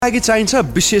लागि चाहिन्छ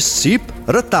विशेष सिप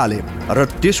र तालिम र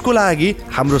त्यसको लागि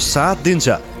हाम्रो साथ दिन्छ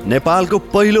नेपालको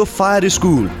पहिलो फायर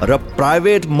स्कुल र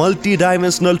private multi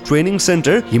dimensional training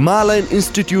centre Himalayan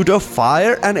institute of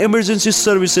fire and emergency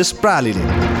services प्रालिले,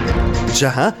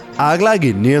 जहाँ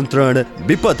आगलागी नियन्त्रण,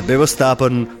 विपद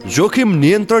व्यवस्थापन, जोखिम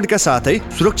नियन्त्रणका साथै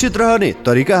सुरक्षित रहने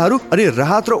तरिकाहरू अनि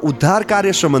राहत र उद्धार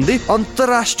कार्य सम्बन्धी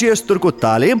अन्तर्राष्ट्रिय स्तरको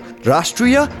तालिम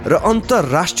राष्ट्रिय र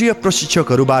अन्तर्राष्ट्रिय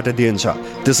प्रशिक्षकहरूबाट दिइन्छ।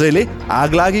 त्यसैले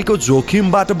आगलागीको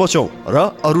जोखिमबाट बचौं र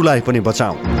अरूलाई पनि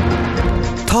बचाऊ।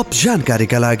 थप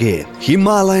जानकारीका लागि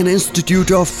Himalayan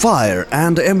institute of fire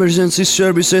and emergency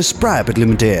services private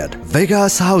limited,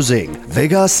 Vegas housing,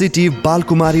 Vegas city,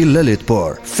 Balkumari,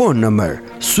 Lalitpur. Phone number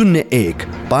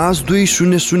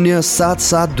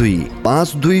 01-5200-772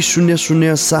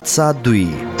 5200-772।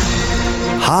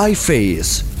 High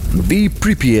face, be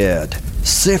prepared,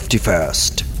 safety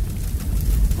first.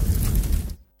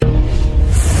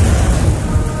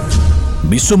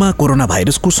 विश्वमा कोरोना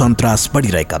भाइरसको सन्तास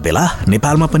बढिरहेका बेला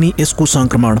नेपालमा पनि यसको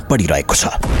संक्रमण बढिरहेको छ।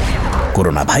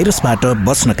 कोरोना भाइरसबाट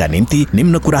बच्नका निम्ति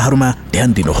निम्न कुराहरूमा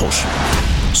ध्यान दिनुहोस्।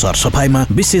 सरसफाइमा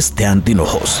विशेष ध्यान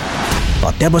दिनुहोस्।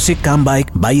 अत्यावश्यक काम बाहेक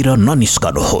बाहिर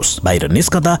ननिस्कनुहोस्। बाहिर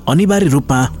निस्कँदा अनिवार्य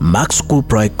रूपमा मास्कको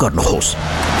प्रयोग गर्नुहोस्।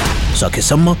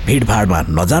 सकेसम्म भिडभाडमा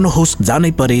नजानुहोस्।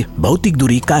 जानै परे भौतिक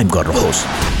दूरी कायम गर्नुहोस्।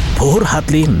 फोहोर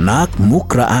हातले नाक,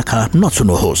 मुख र आँखा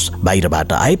नछुनुहोस्।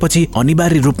 बाहिरबाट आएपछि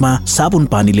अनिवार्य रूपमा साबुन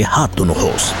पानीले हात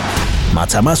धुनुहोस्।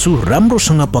 माछा मासु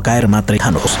राम्रोसँग पकाएर मात्रै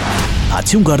खानुहोस्।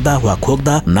 हाछ्यौं गर्दा वा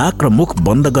खोक्दा नाक र मुख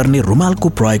बन्द गर्ने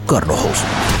रुमालको प्रयोग गर्नुहोस्।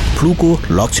 फ्लूको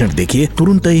लक्षण देखिए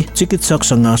तुरुन्तै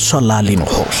चिकित्सकसँग सल्लाह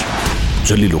लिनुहोस्।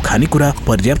 झुलिलो खानेकुरा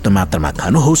पर्याप्त मात्रामा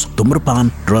खानुहोस्। धूम्रपान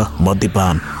र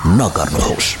मद्यपान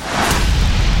नगर्नुहोस्।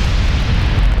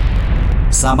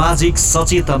 सामाजिक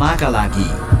सचेतनाका लागि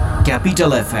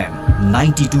Capital FM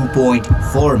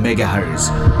 92.4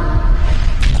 MHz.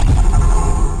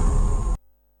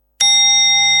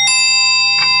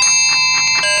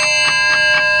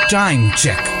 Time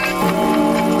check.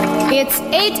 It's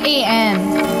 8 a.m.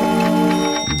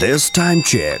 This time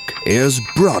check is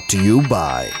brought to you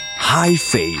by High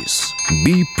Face.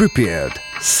 Be prepared.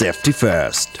 Safety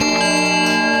first.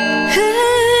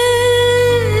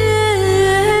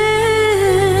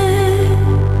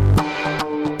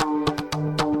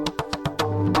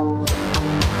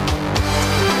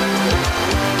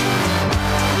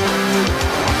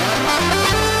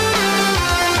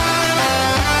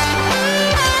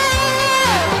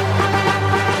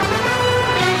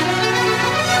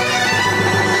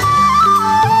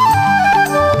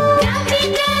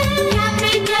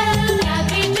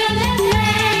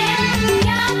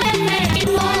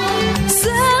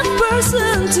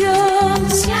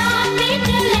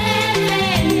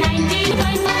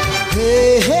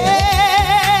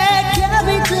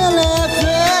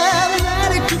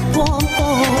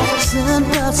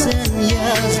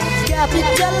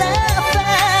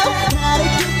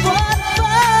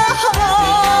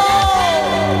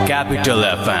 Capital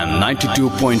FM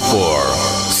 92.4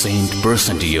 Saint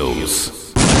Percentios.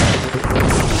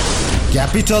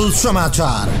 Capital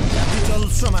समाचार. Capital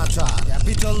समाचार.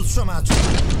 Capital समाचार.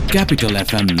 Capital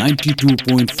FM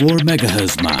 92.4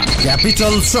 MHz मा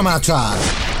Capital समाचार.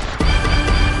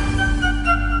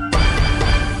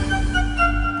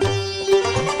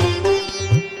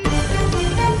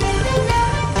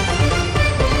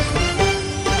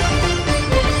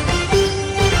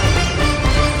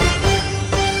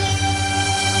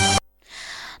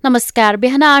 नमस्कार।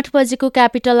 बिहान 8 बजेको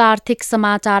capital आर्थिक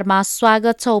समाचारमा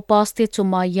स्वागत छ। उपस्थित छु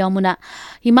म यमुना।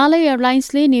 हिमालय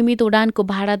एयरलाइन्सले नियमित उडानको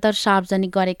भाडा दर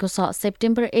सार्वजनिक गरेको छ।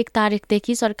 सेप्टेम्बर 1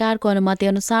 तारिकदेखि सरकारको अनुमति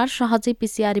अनुसार सहजै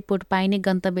पीसीआर रिपोर्ट पाइने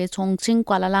गन्तव्य छोङछिङ,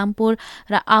 क्वालालम्पुर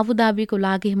र आबुधाबीको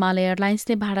लागि हिमालय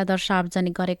एयरलाइन्सले भाडा दर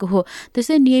सार्वजनिक गरेको हो।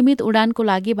 त्यसै नियमित उडानको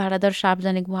लागि भाडा दर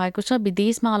सार्वजनिक भएको छ।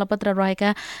 विदेशमा अलपत्र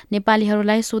रहेका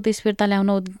नेपालीहरूलाई स्वदेश फिर्ता ल्याउन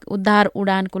उद्धार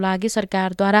उडानको लागि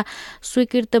सरकारद्वारा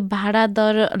स्वीकृत भाडा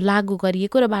दर लागू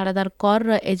गरिएको र भाडादार कर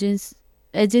र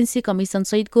एजेन्सी कमिसन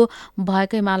सहितको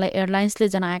भएको हिमालय एयरलाइन्सले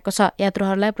जनाएको छ।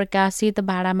 यात्रुहरूलाई प्रकाशित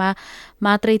भाडामा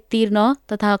मात्रै तिर्न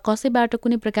तथा कसैबाट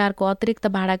कुनै प्रकारको अतिरिक्त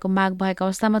भाडाको माग भएको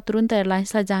अवस्थामा तुरन्त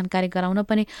एयरलाइन्सलाई जानकारी गराउन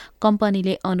पनि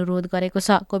कम्पनीले अनुरोध गरेको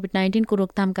छ। कोभिड-19 को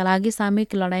रोकथामका लागि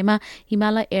सामूहिक लडाईँमा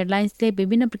हिमालय एयरलाइन्सले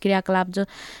विभिन्न क्रियाकलाप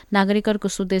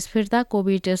नागरिकहरूको स्वदेश फिर्ता,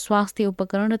 कोभिड स्वास्थ्य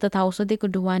उपकरण तथा औषधिको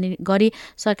ढुवानी गरी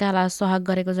सरकारलाई सहयोग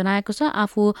गरेको जनाएको छ।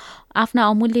 आफ्ना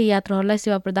अमूल्य यात्रुहरूलाई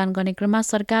सेवा प्रदान गर्ने क्रममा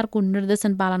सरकारको निर्देशन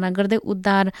पालना गर्दै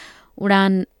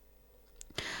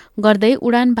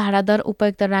उडान भाडा दर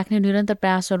उपयुक्त राख्ने निरन्तर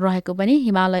प्रयास रहेको पनि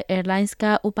हिमालय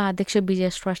एयरलाइन्सका उपाध्यक्ष विजय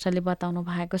श्रेष्ठले बताउनु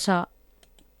भएको छ।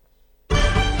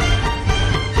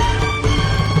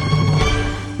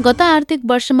 गत आर्थिक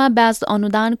वर्षमा ब्याज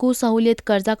अनुदानको सहुलियत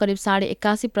कर्जा करिब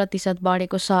 81%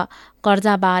 बढेको छ।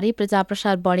 कर्जाबारे प्रचार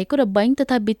प्रसार बढेको र बैंक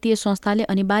तथा वित्तीय संस्थाले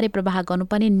अनिवार्य प्रवाह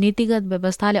गर्नुपर्ने नीतिगत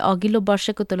व्यवस्थाले अघिल्लो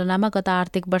वर्षको तुलनामा गत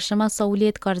आर्थिक वर्षमा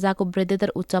सहुलियत कर्जाको वृद्धिदर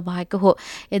उच्च भएको हो।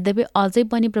 यद्यपि अझै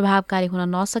पनि प्रभावकारी हुन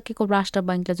नसकेको राष्ट्र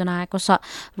बैंकले जनाएको छ।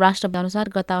 राष्ट्र बैंक अनुसार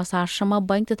गत असारसम्म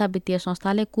बैंक तथा वित्तीय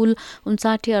संस्थाले कुल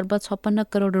 59 अर्ब 56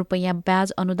 करोड रुपैयाँ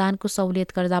ब्याज अनुदानको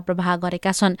सहुलियत कर्जा प्रवाह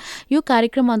गरेका छन्। यो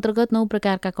कार्यक्रम अन्तर्गत 9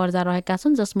 प्रकारका कर्जा रहेका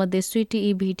छन्, जसमध्ये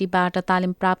स्विटी भीटीबाट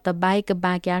तालिम प्राप्त बाहेक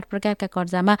बाँकी 8 प्रकारका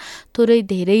कर्जामा थोरै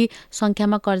धेरै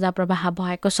संख्यामा कर्जा प्रवाह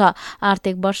भएको छ।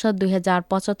 आर्थिक वर्ष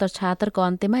 2075-76 को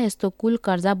अन्त्यमा यस्तो कुल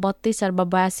कर्जा 32 अर्ब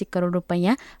 82 करोड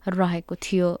रुपैयाँ रहेको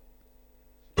थियो।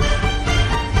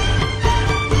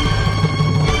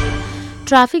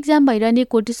 ट्राफिक जाम भइरहने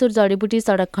कोटेश्वर जडीबुटी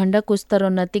सडक खण्डको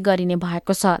स्तरोन्नति गरिने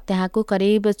भएको छ। त्यहाँको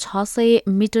करिब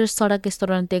 600 मिटर सडक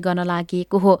स्तरोन्नति गर्न लागि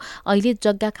हो। अहिले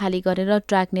जग्गा खाली गरेर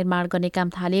ट्र्याक निर्माण गर्ने काम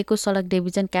थालिएको सडक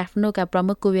डिभिजन काठमाडौँका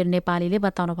प्रमुख कुबेर नेपालीले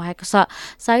बताउनु भएको छ।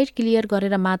 साइट क्लियर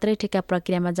गरेर मात्रै ठेक्का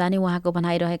प्रक्रियामा जाने उहाँको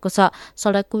भनाइरहेको छ।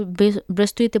 सडकको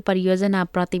विस्तृत परियोजना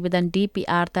प्रतिवेदन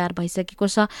डीपीआर तयार भइसकेको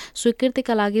छ।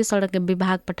 स्वीकृतिका लागि सडक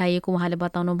विभाग पठाइएको उहाँले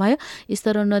बताउनुभयो।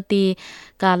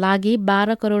 स्तरोन्नतिका लागि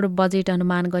 12 करोड बजेट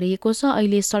अनुमान गरिएको छ।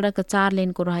 अहिले सडक 4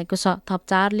 लेनको रहेको छ। थप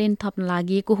 4 लेन थप्न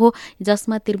लागि हो,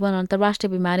 जसमा त्रिभुवन अन्तर्राष्ट्रिय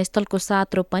विमानस्थलको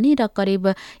 7 रोपनी र करिब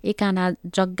 1 आना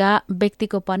जग्गा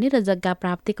व्यक्तिको पर्ने र जग्गा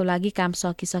प्राप्तिको लागि काम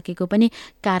सकिसकेको पनि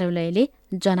कार्यालयले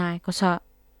जनाएको छ।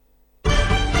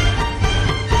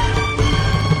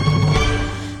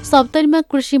 सप्तरीमा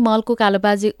कृषि मलको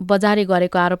कालोबजारी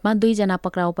गरेको आरोपमा 2 जना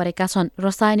पक्राउ परेका छन्।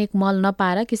 रासायनिक मल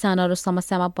नपाएर किसानहरू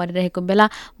समस्यामा परिरहेको बेला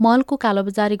मलको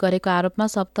कालोबजारी गरेको आरोपमा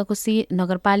सप्तकोशी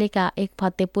नगरपालिका 1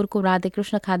 फतेपुरको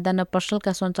राधेकृष्ण खाद्यान्न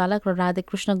पसलका सञ्चालक र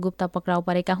राधेकृष्ण गुप्ता पक्राउ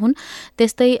परेका हुन्।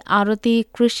 त्यस्तै आरती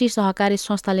कृषि सहकारी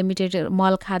संस्था लिमिटेड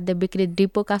मल खाद्य बिक्री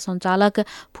डिपोका सञ्चालक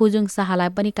फुजुङ शाहलाई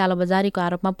पनि कालोबजारीको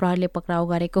आरोपमा प्रहरीले पक्राउ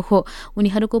गरेको हो।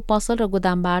 उनीहरूको पसल र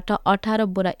गोदामबाट 18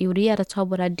 बोरा युरिया र 6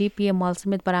 बोरा डीपीए मल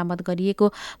समेत बरामद गरिएको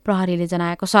प्रहरीले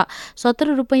जनाएको छ।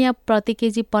 17 रुपैयाँ प्रति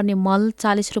केजी पर्ने मल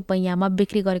 40 रुपैयाँमा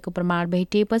बिक्री गरेको प्रमाण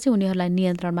भेटिएपछि उनीहरूलाई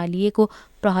नियन्त्रणमा लिएको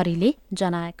प्रहरीले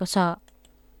जनाएको छ।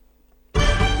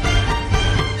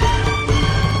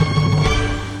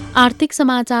 आर्थिक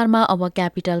समाचारमा अब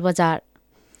क्यापिटल बजार।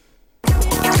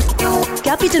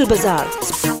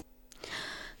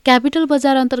 क्यापिटल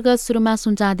बजार अन्तर्गत सुरुमा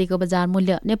सुनचाँदीको बजार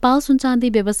मूल्य। नेपाल सुनचाँदी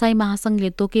व्यवसायी महासंघले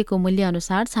तोकेको मूल्य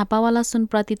अनुसार छापावाला सुन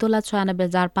प्रति तोला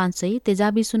 96,500,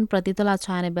 तेजाबी सुन प्रति तोला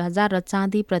 96,000 र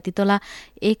चाँदी प्रति तोला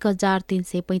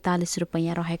 1,345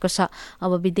 रुपैयाँ रहेको छ।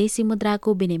 अब विदेशी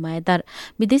मुद्राको विनिमय दर।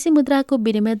 विदेशी मुद्राको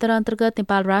विनिमय दर अन्तर्गत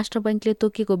नेपाल राष्ट्र बैंकले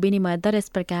तोकेको विनिमय दर यस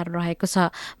प्रकार रहेको छ।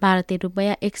 भारतीय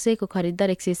रुपैयाँ 100 को खरिद दर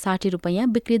 160 रुपैयाँ,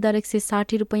 बिक्री दर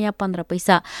 160 रुपैयाँ 15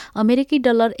 पैसा। अमेरिकी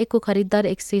डलर 1 को खरिद दर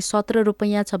 117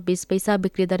 रुपैयाँ 26 पैसा,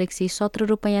 बिक्री दर 117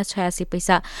 रुपैयाँ 86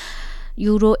 पैसा।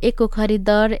 यूरो 1 को खरिद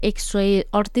दर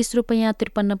 138 रुपैयाँ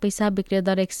 53 पैसा, बिक्री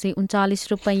दर 139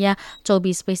 रुपैयाँ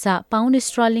 24 पैसा। पाउन्ड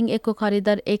स्टर्लिङ 1 को खरिद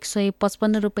दर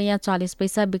 155 रुपैयाँ 40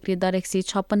 पैसा, बिक्री दर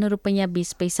 156 रुपैयाँ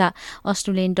 20 पैसा।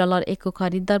 अस्ट्रेलियन डलर 1 को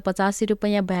खरिद दर 85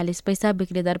 रुपैयाँ 42 पैसा,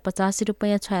 बिक्री दर 85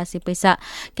 रुपैयाँ 86 पैसा।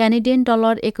 क्यानेडियन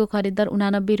डलर 1 को खरिद दर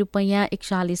 89 रुपैयाँ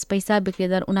 41 पैसा, बिक्री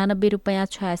दर 89 रुपैयाँ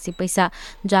 86 पैसा।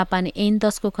 जापानी येन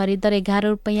 10 को खरिद दर 11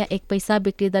 रुपैयाँ 1 पैसा,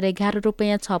 बिक्री दर 11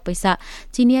 रुपैयाँ 6 पैसा।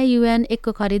 चिनिया युएन 1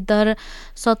 को खरिद दर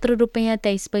 17 रुपैयाँ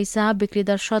 23 पैसा, बिक्री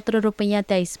दर 17 रुपैयाँ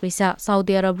 23 पैसा।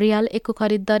 साउदी अरब रियाल 1 को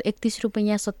खरिद दर 31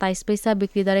 रुपैयाँ 27 पैसा,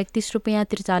 बिक्री दर 31 रुपैयाँ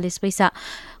 43 पैसा।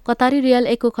 कतारी रियाल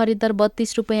 1 को खरिद दर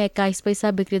 32 रुपैयाँ 21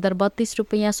 पैसा, बिक्री दर 32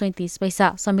 रुपैयाँ 37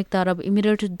 पैसा। संयुक्त अरब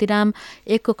इमिरेट दिराम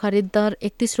 1 को खरिद दर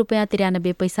 31 रुपैयाँ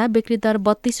 93 पैसा, बिक्री दर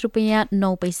 32 रुपैयाँ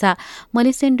 9 पैसा।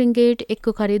 मलेसियन रिङ्गेट 1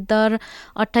 को खरिद दर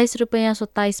 28 रुपैयाँ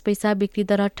 27 पैसा, बिक्री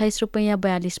दर 28 रुपैयाँ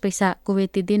 42 पैसा।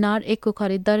 कुवेती दिनार 1 को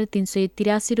खरिद दर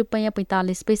 383 रुपैयाँ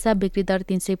 45 पैसा, बिक्री दर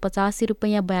 385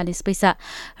 रुपैयाँ 42 पैसा।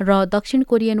 र दक्षिण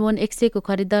कोरियन वोन 100 को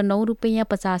खरिद दर 9 रुपैयाँ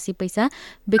 85 पैसा,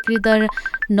 बिक्री दर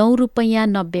 9 रुपैयाँ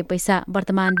 90 पैसा।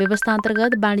 वर्तमान व्यवस्था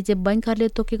अन्तर्गत वाणिज्य बैंकहरूले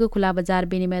तोकेको खुला बजार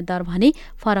विनिमय दर भने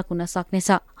फरक हुन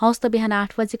सक्नेछ। हौस् त बिहान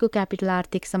 8 बजेको क्यापिटल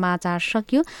आर्थिक समाचार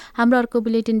सकियो। हाम्रो अर्को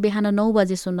बुलेटिन बिहान 9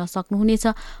 बजे सुन्न सक्नुहुनेछ।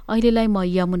 अहिलेलाई म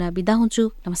यमुना बिदा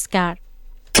हुन्छु। नमस्कार।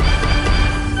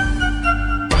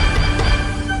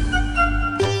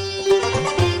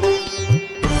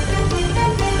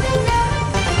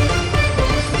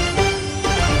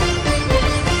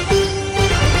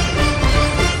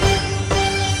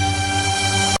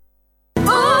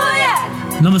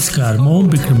 नमस्कार, म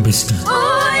Vikram Bista.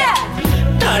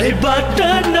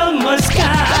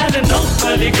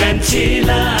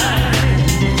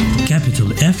 Capital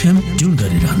FM tune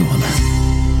गरिरहनु होला।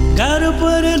 गाह्रो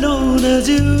परेलो न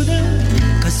जिउन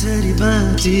कसरी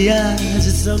बाँची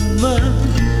आजसम्म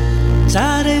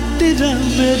चारैतिर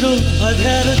मेरो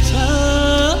अँध्यारो छ।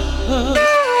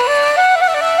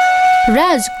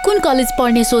 राज, कुन कलेज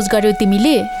पढ्ने सोच गर्यौ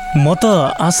तिमीले? म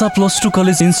त आशा +2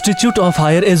 कलेज इन्स्टिट्युट अफ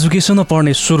हायर एजुकेसनमा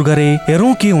पढ्ने सुरु गरे,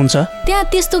 हेरौँ के हुन्छ। त्यहाँ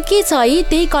त्यस्तो के छ है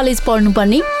त्यही कलेज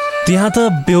पढ्नुपर्ने? त्यहाँ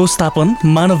त व्यवस्थापन,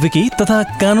 मानविकी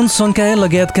तथा कानुन संकाय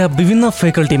लगायतका विभिन्न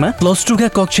फ्याकल्टीमा +2 का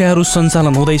कक्षाहरू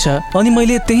सञ्चालन हुँदैछ अनि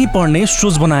मैले त्यही पढ्ने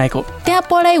सोच बनाएको। त्यहाँ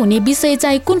पढाइ हुने विषय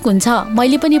चाहिँ कुन कुन छ?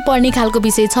 मैले पनि पढ्ने खालको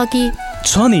विषय छ कि?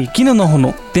 छ नि, किन नहुनु।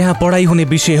 त्यहाँ पढाइ हुने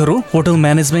विषयहरू hotel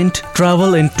management,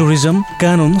 travel and tourism,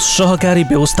 कानुन, सहकारी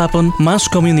व्यवस्थापन, mass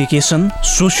communication,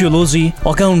 sociology,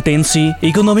 accountancy,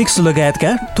 economics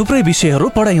लगायतका थुप्रै विषयहरू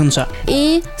पढाइ हुन्छ।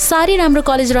 ए, साह्रै राम्रो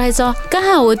कलेज रहेछ।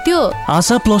 कहाँ हो त्यो?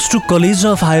 आशा +2 college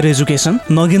of higher education,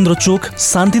 Nagendra चोक,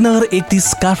 शान्तिनगर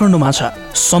 31 काठमाडौँमा छ।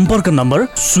 सम्पर्क नम्बर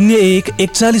 01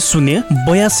 41 0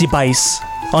 82 22,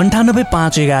 98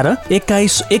 511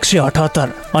 21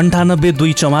 178, 98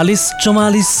 244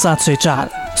 44 704।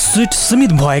 सिट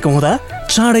सीमित भएको हुँदा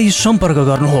चाँडै सम्पर्क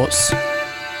गर्नुहोस्।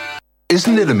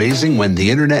 Isn't it amazing when the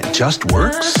internet just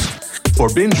works? For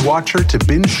binge watcher to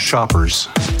binge shoppers,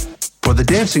 for the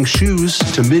dancing shoes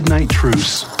to midnight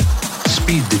truce,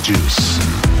 speed the juice.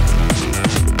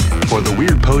 For the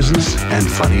weird poses and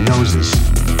funny noses,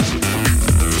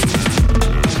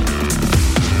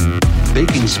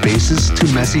 baking spaces to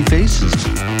messy faces.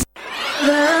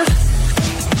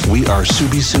 We are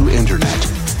Subisu Internet.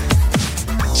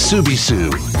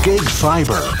 Subisu, gig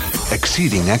fiber,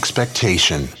 exceeding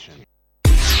expectation.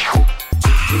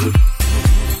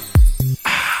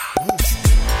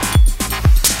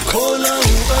 Cola,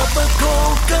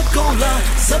 Coca-Cola,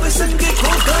 sabai sange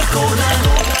Coca-Cola.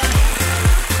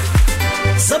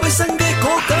 Sabai sange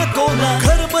Coca-Cola.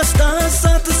 घर बस्दा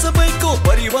साथ सबैको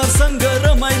परिवारसँग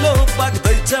रमाइलो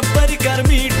पाक्दैछ परिकार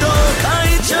मिठो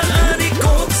खाइन्छ अनि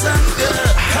कोकसँग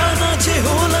खाना जे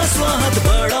होला स्वाद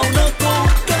बढाउन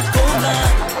Coca-Cola.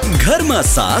 घरमा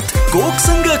साथ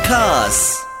कोकसँग खास।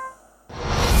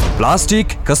 प्लास्टिक,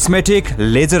 कस्मेटिक,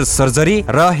 लेजर सर्जरी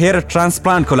र हेयर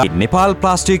ट्रान्सप्लान्टको लागि नेपाल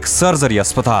प्लास्टिक सर्जरी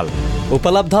अस्पताल।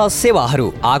 उपलब्ध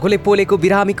सेवाहरू: आगोले पोलेको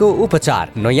बिरामीको उपचार,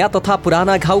 नयाँ तथा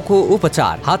पुराना घाउको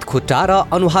उपचार, हात खुट्टा र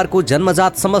अनुहारको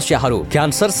जन्मजात समस्याहरू,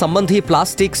 क्यान्सर सम्बन्धी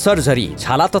प्लास्टिक सर्जरी,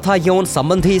 छाला तथा यौन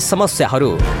सम्बन्धी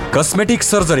समस्याहरू। कस्मेटिक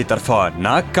सर्जरी तर्फ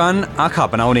नाक, कान, आँखा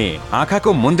बनाउने,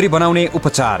 आँखाको मुन्द्री बनाउने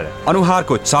उपचार,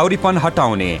 अनुहारको चाउरीपन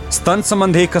हटाउने, स्तन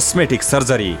सम्बन्धी कस्मेटिक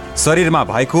सर्जरी, शरीरमा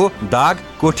भएको दाग,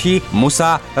 कोठी,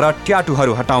 मुसा र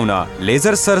ट्याटुहरू हटाउन,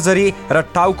 लेजर सर्जरी र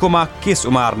टाउकोमा केश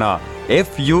उमार्न,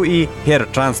 FUE हेयर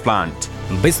ट्रान्सप्लान्ट।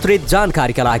 विस्तृत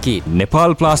जानकारीका लागि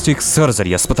नेपाल प्लास्टिक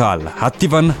सर्जरी अस्पताल,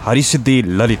 Hattiban, Harisiddhi,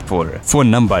 Lalitpur. Phone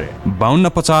number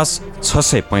 5250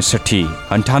 665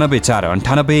 98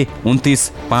 498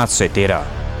 29 513।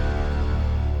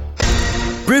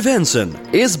 Prevention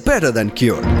is better than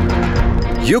cure.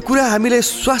 यो कुरा हामीले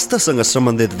स्वास्थ्यसँग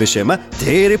सम्बन्धित विषयमा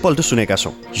धेरै पल्ट सुनेका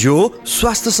छौँ। यो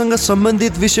स्वास्थ्यसँग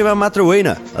सम्बन्धित विषयमा मात्र होइन,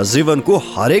 जीवनको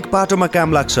हरेक पाटोमा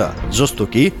काम लाग्छ, जस्तो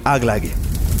कि आगलागी।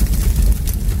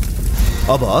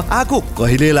 अब आगो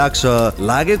कहिले लाग्छ,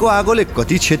 लागेको आगोले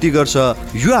कति क्षति गर्छ,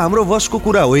 यो हाम्रो वशको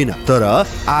कुरा होइन। तर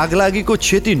आगलागीको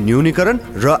क्षति न्यूनीकरण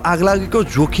र आगलागीको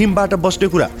जोखिमबाट बस्ने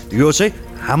कुरा, यो चाहिँ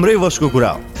हाम्रै वशको कुरा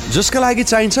हो, जसका लागि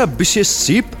चाहिन्छ विशेष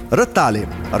सिप र तालिम।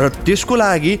 र त्यसको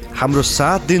लागि हाम्रो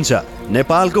साथ दिन्छ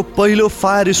नेपालको पहिलो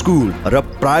फायर स्कुल र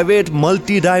private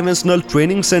multi dimensional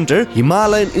training centre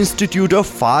Himalayan institute of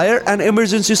fire and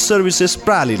emergency services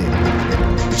प्रालीले,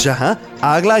 जहाँ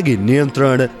आगलागी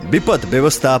नियन्त्रण, विपद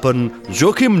व्यवस्थापन,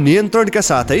 जोखिम नियन्त्रणका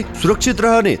साथै सुरक्षित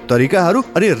रहने तरिकाहरू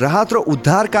अनि राहत र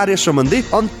उद्धार कार्य सम्बन्धी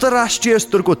अन्तर्राष्ट्रिय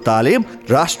स्तरको तालिम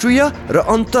राष्ट्रिय र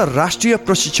अन्तर्राष्ट्रिय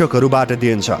प्रशिक्षकहरूबाट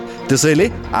दिइन्छ।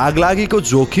 त्यसैले आगलागीको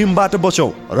जोखिमबाट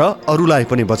बचौँ र अरूलाई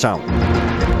पनि बचाउँ।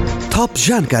 थप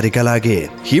जानकारीका लागि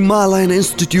Himalayan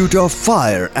institute of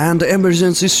fire and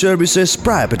emergency services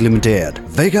private limited,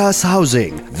 Vegas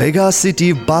housing, Vegas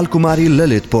city, Balkumari,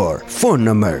 Lalitpur. Phone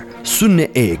number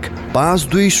 01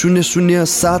 5200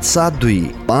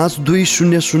 772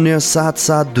 5200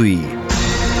 772।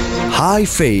 High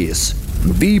face,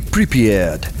 be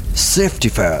prepared, safety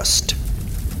first.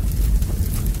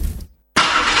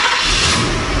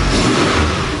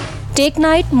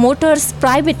 Technite motors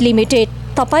private limited,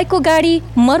 तपाईको गाडी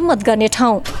मर्मत गर्ने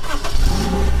ठाउँ।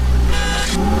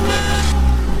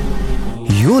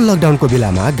 यो लकडाउनको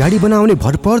बेलामा गाडी बनाउने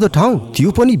भरपर्दो ठाउँ,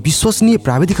 त्यो पनि विश्वसनीय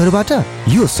प्राविधिकहरूबाट,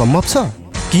 यो सम्भव छ।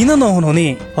 किन नहुनु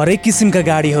नि? हरेक किसिमका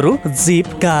गाडीहरू, jeep,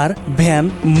 car,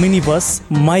 van, mini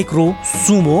bus, micro,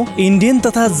 Sumo, Indian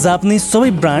तथा जापानिज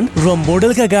सबै ब्रान्ड र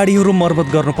मोडलका गाडीहरू मर्मत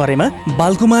गर्नु परेमा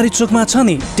बालकुमारी चोकमा छ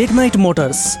नि टेक्नाइट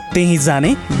मोटर्स। त्यही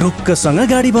जाने ढुक्कसँग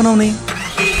गाडी बनाउने।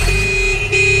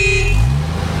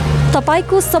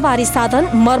 तपाईको सवारी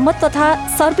साधन मर्मत तथा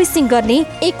सर्भिसिङ गर्ने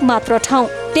एक मात्र ठाउँ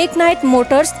टेक्नाइट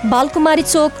मोटर्स, बालकुमारी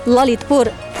चोक,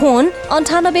 ललितपुर। फोन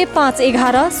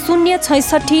 9851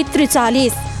 066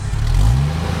 43।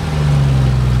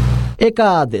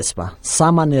 एका देशमा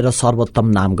सामान्य र सर्वोत्तम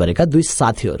नाम गरेका दुई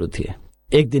साथीहरू थिए।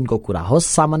 एक दिनको कुरा हो,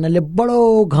 सामान्यले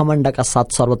बडो घमण्डका साथ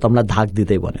सर्वोत्तमलाई धाक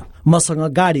दिँदै भन्यो, मसँग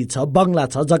गाडी छ, बङ्गला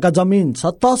छ, जग्गा जमिन छ,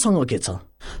 तसँग के छ?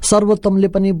 सर्वोत्तमले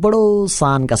पनि बडो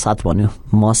शानका साथ भन्यो,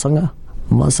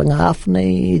 मसँग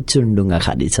आफ्नै चुन्डुङ्गा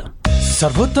खाली छ।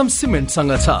 सर्वोत्तम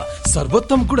सिमेन्टसँग छ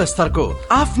सर्वोत्तम गुणस्तरको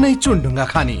आफ्नै चुन्डुङ्गा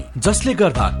खानी, जसले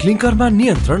गर्दा क्लिङ्करमा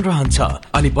नियन्त्रण रहन्छ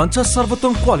अनि बन्छ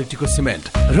सर्वोत्तम क्वालिटीको सिमेन्ट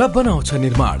र बनाउँछ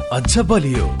निर्माण अझ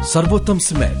बलियो। सर्वोत्तम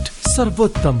सिमेन्ट,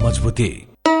 सर्वोत्तम मजबुती।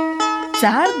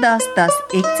 4-10-10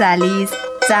 41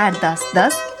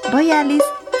 4-10-10 42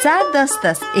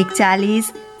 4-10-10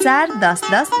 41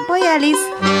 4-10-10 42।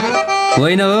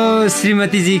 होइन हो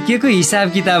श्रीमतीजी, के को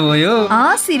हिसाब किताब हो यो?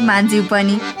 श्रीमानज्यू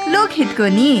पनि लोकहितको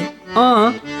नि।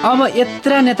 अब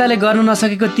यत्र नेताले गर्न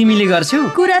नसकेको तिमीले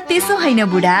गर्छौ? कुरा त्यसो होइन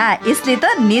बुढा, यसले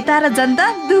त नेता र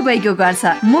जनता दुवैको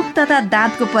गर्छ। मुख तथा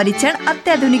दाँतको परीक्षण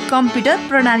अत्याधुनिक कम्प्युटर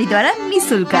प्रणालीद्वारा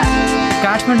निशुल्क।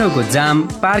 काठमाडौँको जाम,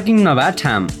 पार्किङ नभए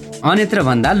ठाम, अन्यत्र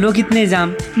भन्दा लोकहित नै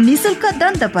जाम। निशुल्क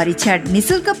दन्त परीक्षण,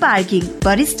 निशुल्क पार्किङ,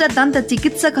 वरिष्ठ दन्त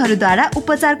चिकित्सकहरूद्वारा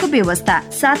उपचारको व्यवस्था,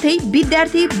 साथै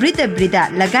विद्यार्थी, वृद्ध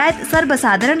लगायत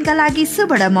सर्वसाधारणका लागि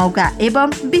सुवर्ण मौका एवं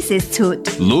विशेष छुट।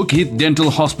 Lokhit dental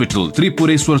hospital,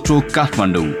 Tripureshwor chowk,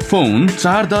 Kathmandu. Phone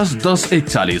 410-10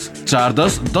 41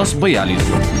 410-10 42।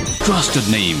 Trusted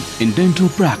name in dental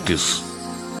practice.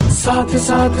 साथ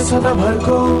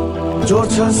सदाभरको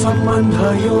जोड्छ सम्बन्ध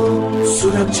यो,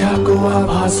 सुरक्षाको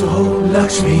आभास हो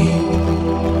लक्ष्मी।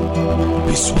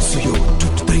 विश्वास यो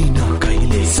टुट्दैन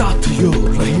कहिले, साथ यो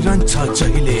रहिरहन्छ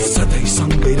जहिले, सधैँ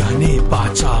सँगै रहने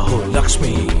बाचा हो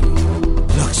लक्ष्मी।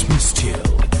 लक्ष्मी स्टिल,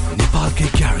 नेपालकै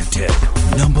ग्यारेन्टेड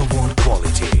नम्बर 1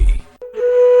 क्वालिटी।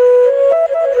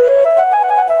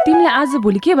 तिमीलाई आज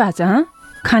भोलि के भएको छ?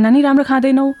 खाना नि राम्रो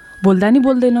खाँदैनौ, बोल्दा नि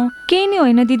बोल्दैनौ। केही नि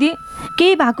होइन दिदी,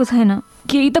 केही भएको छैन।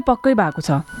 केही त पक्कै भएको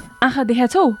छ। आँखा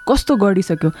देखाछौ कस्तो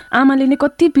गडिसक्यो। आमाले नि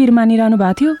कति पिर मानिरहनु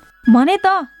भएको थियो। भने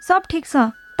त सब ठिक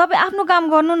छ, तपाईँ आफ्नो काम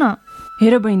गर्नु न।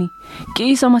 हेर बहिनी,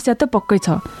 केही समस्या त पक्कै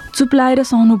छ। चुप लाएर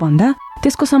सहनु भन्दा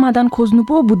त्यसको समाधान खोज्नु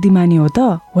पो बुद्धिमानी हो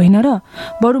त होइन र?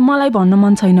 बरु मलाई भन्न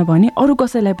मन छैन भने अरू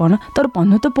कसैलाई भन, तर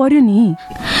भन्नु त पर्यो नि।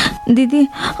 दिदी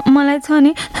मलाई छ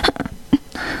नि,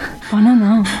 भन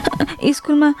न।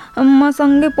 स्कुलमा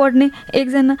मसँगै पढ्ने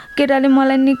एकजना केटाले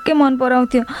मलाई निकै मन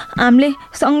पराउँथ्यो। हामीले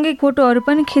सँगै फोटोहरू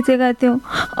पनि खिचेका थियौँ।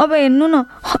 अब हेर्नु न,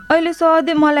 अहिले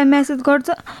सधैँ मलाई म्यासेज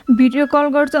गर्छ, भिडियो कल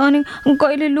गर्छ, अनि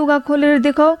कहिले लुगा खोलेर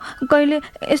देखाऊ, कहिले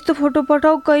यस्तो फोटो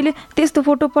पठाऊ, कहिले त्यस्तो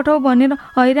फोटो पठाऊ भनेर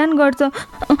हैरान गर्छ।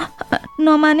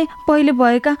 नमाने पहिले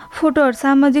भएका फोटोहरू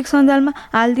सामाजिक सञ्जालमा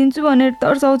हालिदिन्छु भनेर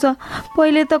तर्साउँछ।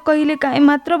 पहिले त कहिले काहीँ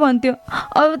मात्र भन्थ्यो,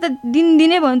 अब त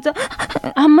दिनदिनै भन्छ।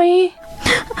 आमै,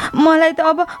 मलाई त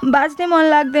अब बाँच्नै मन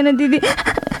लाग्दैन दिदी।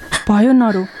 भयो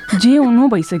नरो, जे हुनु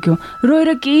भइसक्यो,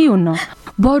 रोएर केही हुन्न।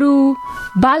 बरु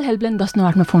बाल हेल्पलाइन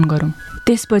 1098मा फोन गरौँ।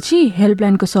 त्यसपछि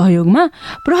हेल्पलाइनको सहयोगमा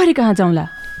प्रहरी कहाँ जाउँला।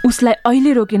 उसलाई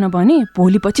अहिले रोकेन भने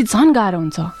भोलिपछि झन् गाह्रो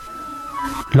हुन्छ।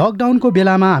 लकडाउनको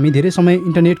बेलामा हामी धेरै समय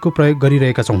इन्टरनेटको प्रयोग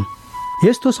गरिरहेका छौँ।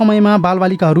 यस्तो समयमा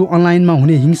बालबालिकाहरू अनलाइनमा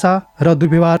हुने हिंसा र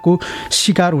दुर्व्यवहारको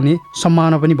शिकार हुने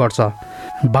सम्भावना पनि बढ्छ।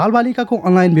 बालबालिकाको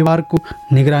अनलाइन व्यवहारको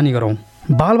निगरानी गरौँ।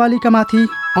 बालबालिकामाथि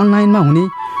अनलाइनमा हुने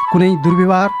कुनै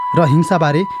दुर्व्यवहार र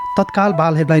हिंसाबारे तत्काल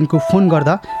बाल हेल्पलाइनको फोन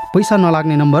गर्दा पैसा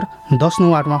नलाग्ने नम्बर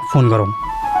 1098मा फोन गरौँ।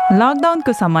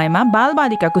 लकडाउनको समयमा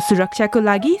बालबालिकाको सुरक्षाको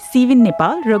लागि सिभिन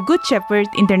नेपाल र गुड शेपर्ड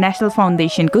इन्टरनेसनल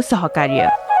फाउन्डेसनको सहकार्य।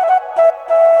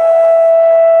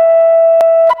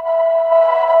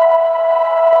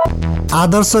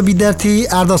 आदर्श विद्यार्थी,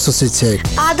 आदर्श शिक्षक,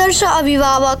 आदर्श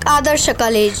अभिभावक, आदर्श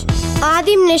कलेज,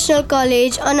 आदिम national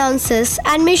college announces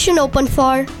admission open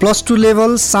for +2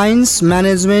 level science,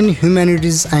 management,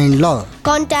 humanities and law.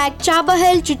 Contact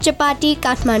Chabahel Chuchapati,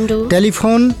 Kathmandu.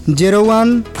 Telephone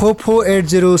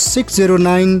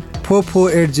 01-4480-609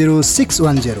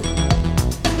 4480-610.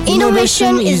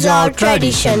 Innovation is our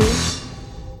tradition.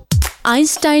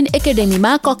 Einstein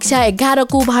एकाडेमीमा कक्षा 11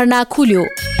 को भर्ना खुल्यो।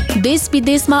 देश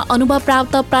विदेशमा अनुभव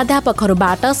प्राप्त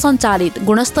प्राध्यापकहरूबाट सञ्चालित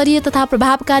गुणस्तरीय तथा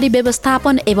प्रभावकारी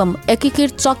व्यवस्थापन एवं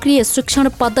एकीकृत चक्रीय शिक्षण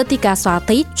पद्धतिका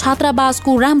साथै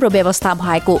छात्रावासको राम्रो व्यवस्था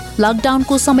भएको,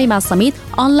 लकडाउनको समयमा समेत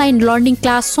अनलाइन लर्निङ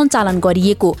क्लास सञ्चालन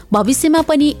गरिएको, भविष्यमा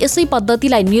पनि यसै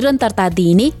पद्धतिलाई निरन्तरता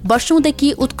दिइने,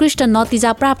 वर्षौंदेखि उत्कृष्ट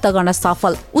नतिजा प्राप्त गर्न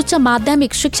सफल, उच्च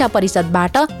माध्यमिक शिक्षा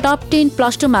परिषदबाट टप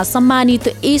 10+2 मा सम्मानित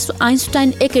एस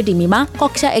आइन्स्टाइन एकाडेमीमा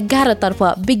कक्षा 11 तर्फ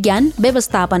विज्ञान,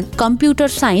 व्यवस्थापन, कम्प्युटर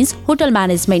साइन्स, होटल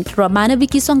म्यानेजमेन्ट र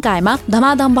मानविकी संकायमा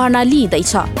धमाधम भर्ना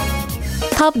लिइँदैछ।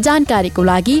 थप जानकारीको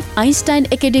लागि आइन्स्टाइन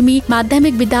एकाडेमी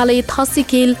माध्यमिक विद्यालय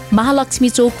थसीखेल, महालक्ष्मी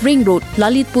चोक, ring road,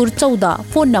 Lalitpur 14,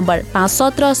 phone number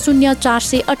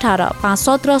 5170418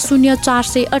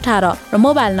 5170418 र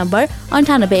मोबाइल नम्बर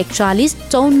 9841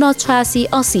 5486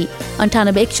 80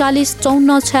 9841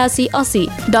 5486 80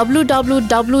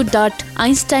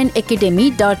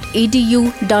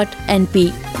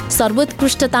 www.einsteinacademy.edu.np।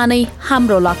 सर्वोत्कृष्टता नै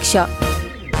हाम्रो लक्ष्य।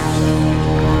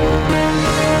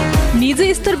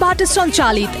 निजी स्तरबाट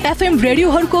सञ्चालित एफएम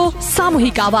रेडियोहरूको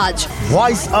सामूहिक आवाज,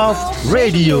 भोइस अफ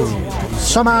रेडियो,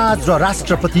 समाज र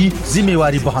राष्ट्रप्रति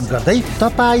जिम्मेवारी वहन गर्दै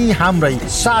तपाईँ हाम्रै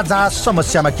साझा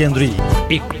समस्यामा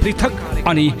केन्द्रित एक पृथक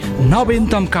अनि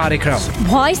नवीनतम कार्यक्रम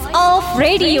भोइस अफ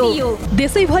रेडियो,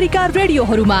 देशैभरिका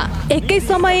रेडियोहरूमा एकै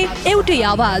समय एउटै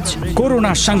आवाज,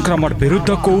 कोरोना संक्रमण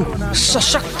विरुद्धको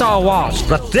सशक्त आवाज,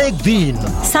 प्रत्येक दिन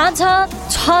साँझ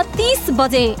 6:30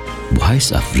 बजे।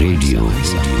 Voice of radio.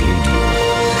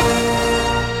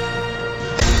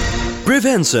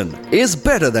 Prevention is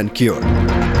better than cure.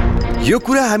 यो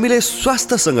कुरा हामीले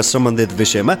स्वास्थ्यसँग सम्बन्धित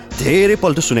विषयमा धेरै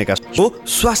पल्ट सुनेका छौँ।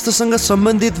 स्वास्थ्यसँग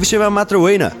सम्बन्धित विषयमा मात्र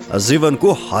होइन,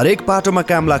 जीवनको हरेक पाटोमा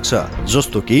काम लाग्छ,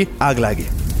 जस्तो कि आगलागी।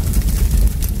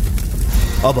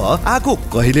 अब आगो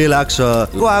कहिले लाग्छ,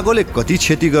 यो आगोले कति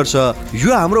क्षति गर्छ,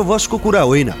 यो हाम्रो वशको कुरा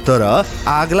होइन, तर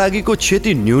आगलागीको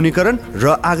क्षति न्यूनीकरण र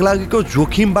आगलागीको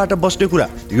जोखिमबाट बस्ने कुरा,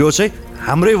 यो चाहिँ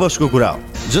हाम्रै वशको कुरा हो,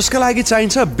 जसका लागि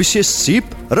चाहिन्छ विशेष सिप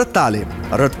र तालिम,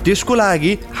 र त्यसको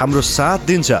लागि हाम्रो साथ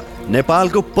दिन्छ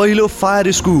नेपालको पहिलो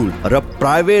फायर स्कुल र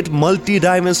private multi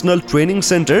dimensional training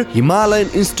centre Himalayan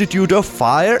institute of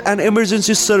fire and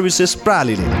emergency services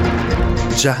प्रालीले,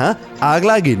 जहाँ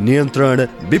आगलागी नियन्त्रण,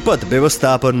 विपद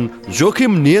व्यवस्थापन,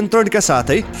 जोखिम नियन्त्रणका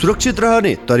साथै सुरक्षित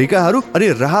रहने तरिकाहरू अनि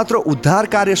राहत र उद्धार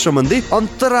कार्य सम्बन्धी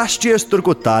अन्तर्राष्ट्रिय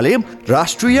स्तरको तालिम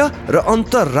राष्ट्रिय र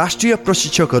अन्तर्राष्ट्रिय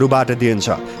प्रशिक्षकहरूबाट दिइन्छ।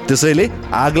 त्यसैले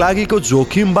आगलागीको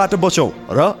जोखिमबाट बचौं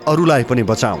र अरूलाई पनि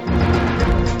बचाऊ।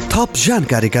 थप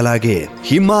जानकारीका लागि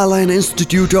Himalayan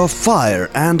institute of fire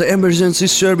and emergency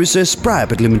services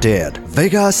private limited,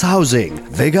 Vegas housing,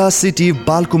 Vegas city,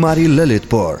 Balkumari,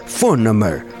 Lalitpur. Phone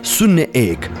number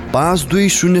 01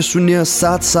 5200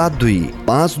 772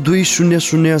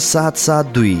 5200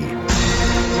 772।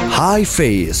 High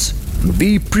face,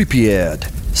 be prepared,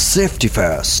 safety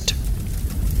first.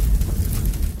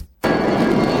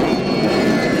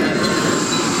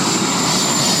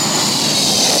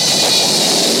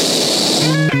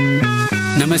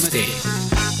 Namaste.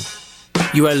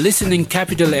 You are listening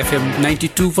Capital FM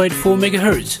 92.4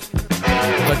 MHz,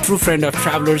 a true friend of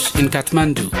travelers in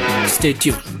Kathmandu. Stay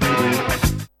tuned.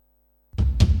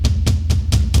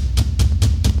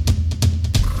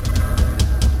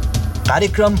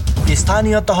 कार्यक्रम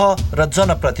स्थानीय तह र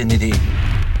जनप्रतिनिधि।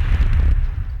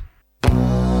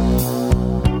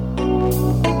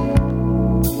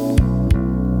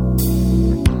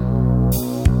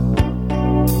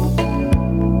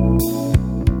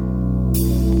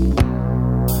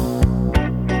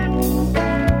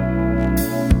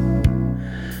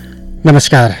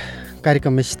 नमस्कार,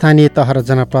 कार्यक्रम स्थानीय तह र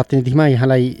जनप्रतिनिधिमा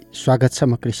यहाँलाई स्वागत छ।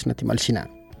 म कृष्ण तिमल सिन्हा।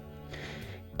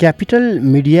 क्यापिटल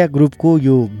मिडिया ग्रुपको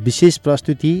यो विशेष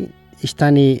प्रस्तुति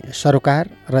स्थानीय सरोकार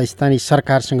र स्थानीय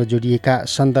सरकारसँग जोडिएका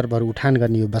सन्दर्भहरू उठान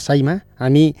गर्ने यो बसाइमा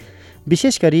हामी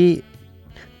विशेष गरी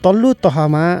तल्लो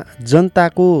तहमा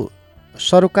जनताको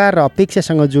सरोकार र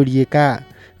अपेक्षासँग जोडिएका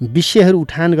विषयहरू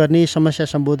उठान गर्ने, समस्या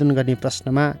सम्बोधन गर्ने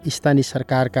प्रश्नमा स्थानीय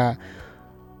सरकारका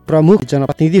प्रमुख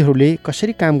जनप्रतिनिधिहरूले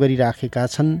कसरी काम गरिराखेका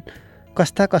छन्,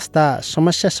 कस्ता कस्ता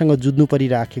समस्यासँग जुझ्नु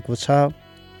परिराखेको छ,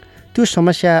 त्यो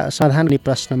समस्या समाधान गर्ने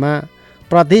प्रश्नमा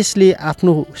प्रदेशले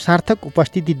आफ्नो सार्थक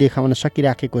उपस्थिति देखाउन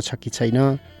सकिराखेको छ कि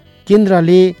छैन,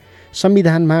 केन्द्रले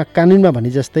संविधानमा कानुनमा भने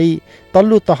जस्तै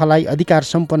तल्लो तहलाई अधिकार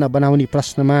सम्पन्न बनाउने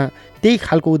प्रश्नमा त्यही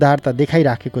खालको उदारता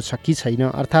देखाइराखेको छ कि छैन,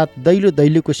 अर्थात् दैलो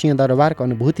दैलोको सिंहदरबारको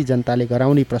अनुभूति जनताले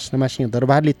गराउने प्रश्नमा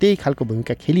सिंहदरबारले त्यही खालको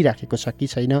भूमिका खेलिराखेको छ कि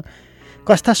छैन,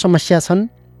 कस्ता समस्या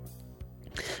छन्,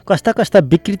 कस्ता कस्ता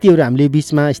विकृतिहरू हामीले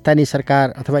बिचमा स्थानीय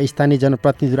सरकार अथवा स्थानीय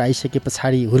जनप्रतिनिधिहरू आइसके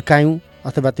पछाडि हुर्कायौँ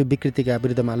अथवा त्यो विकृतिका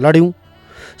विरुद्धमा लड्यौँ।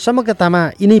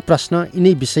 समग्रतामा यिनै प्रश्न,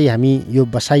 यिनै विषय हामी यो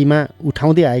बसाइमा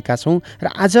उठाउँदै आएका छौँ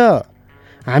र आज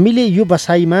हामीले यो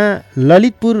बसाइमा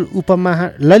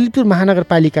ललितपुर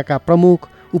महानगरपालिकाका प्रमुख,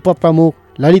 उपप्रमुख,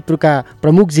 ललितपुरका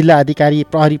प्रमुख जिल्ला अधिकारी,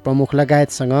 प्रहरी प्रमुख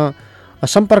लगायतसँग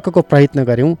सम्पर्कको प्रयत्न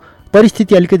गऱ्यौँ।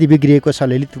 परिस्थिति अलिकति बिग्रिएको छ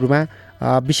ललितपुरमा।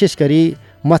 विशेष गरी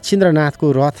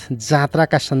मच्छिन्द्रनाथको रथ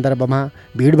जात्राका सन्दर्भमा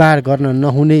भिडभाड गर्न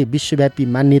नहुने विश्वव्यापी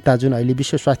मान्यता जुन अहिले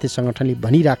विश्व स्वास्थ्य सङ्गठनले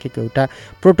भनिराखेको एउटा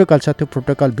प्रोटोकल छ, त्यो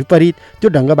प्रोटोकल विपरीत त्यो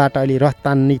ढङ्गबाट अहिले रथ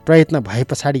तान्ने प्रयत्न भए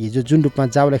पछाडि हिजो जुन रूपमा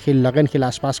जावलाखेल, लगनखेल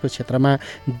आसपासको क्षेत्रमा,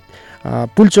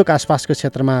 पुल्चोक आसपासको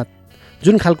क्षेत्रमा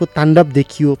जुन खालको ताण्डव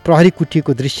देखियो, प्रहरी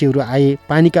कुटिएको दृश्यहरू आए,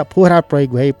 पानीका फोहरा प्रयोग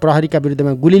भए, प्रहरीका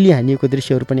विरुद्धमा गुलिली हानिएको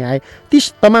दृश्यहरू पनि आए। ती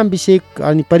तमाम विषय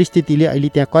अनि परिस्थितिले अहिले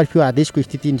त्यहाँ कर्फ्यू आदेशको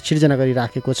स्थिति सिर्जना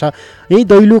गरिराखेको छ। यही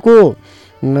दैलोको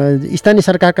स्थानीय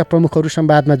सरकारका प्रमुखहरू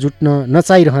संवादमा जुट्न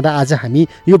नचाहिरहँदा आज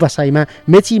हामी यो बसाइमा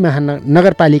मेची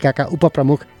महानगरपालिकाका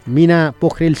उपप्रमुख मिना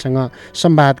पोखरेलसँग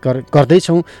संवाद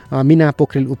गर्दैछौँ। मिना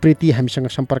पोखरेल उप्रेती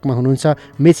हामीसँग सम्पर्कमा हुनुहुन्छ,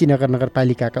 मेची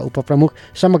नगरपालिकाका उपप्रमुख।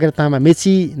 समग्रतामा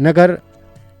मेची नगर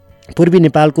पूर्वी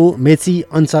नेपालको मेची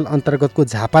अञ्चल अन्तर्गतको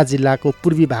झापा जिल्लाको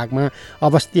पूर्वी भागमा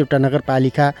अवस्थित एउटा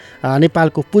नगरपालिका,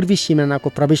 नेपालको पूर्वी सिमानाको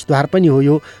प्रवेशद्वार पनि हो।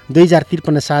 यो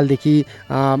 2053 सालदेखि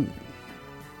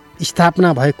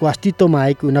स्थापना भएको, अस्तित्वमा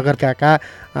आएको नगरका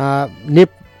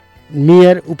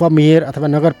मेयर, उपमेयर अथवा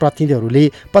नगर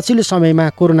प्रतिनिधिहरूले पछिल्लो समयमा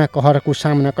कोरोना कहरको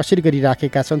सामना कसरी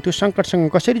गरिराखेका छन्, त्यो सङ्कटसँग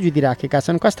कसरी जुधिराखेका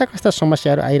छन्, कस्ता कस्ता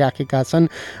समस्याहरू आइराखेका छन्,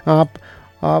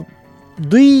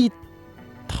 दुई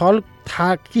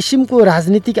किसिमको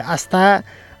राजनीतिक आस्था,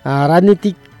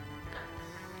 राजनीतिक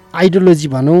आइडियोलोजी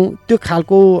भनौँ, त्यो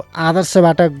खालको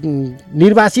आदर्शबाट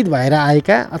निर्वाचित भएर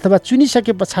आएका अथवा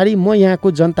चुनिसके पछाडि म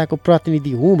यहाँको जनताको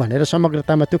प्रतिनिधि हुँ भनेर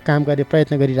समग्रतामा त्यो काम गर्ने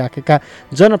प्रयत्न गरिराखेका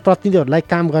जनप्रतिनिधिहरूलाई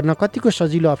काम गर्न कतिको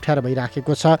सजिलो अप्ठ्यारो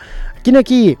भइराखेको छ।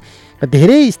 किनकि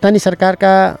धेरै स्थानीय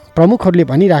सरकारका प्रमुखहरूले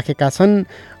भनिराखेका छन्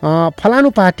फलानु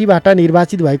पार्टीबाट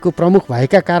निर्वाचित भएको प्रमुख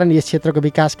भएका कारण यस क्षेत्रको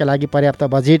विकासका लागि पर्याप्त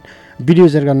बजेट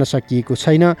विनियोजन गर्न सकिएको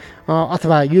छैन,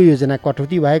 अथवा यो योजना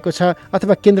कटौती भएको छ,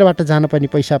 अथवा केन्द्रबाट जानुपर्ने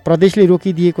पैसा प्रदेशले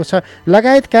रोकिदिएको छ,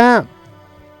 लगायतका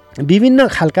विभिन्न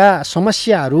खालका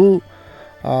समस्याहरू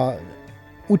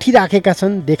उठिराखेका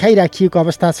छन्, देखाइराखिएको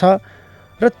अवस्था छ।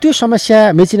 र त्यो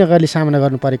समस्या मेचीनगरले सामना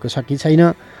गर्नु परेको छ कि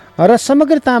छैन, र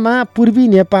समग्रतामा पूर्वी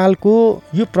नेपालको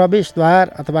यो प्रवेशद्वार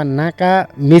अथवा नाका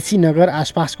मेचीनगर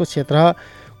आसपासको क्षेत्र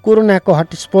कोरोनाको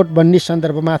हटस्पट बन्ने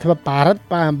सन्दर्भमा अथवा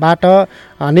भारतबाट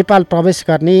नेपाल प्रवेश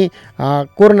गर्ने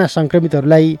कोरोना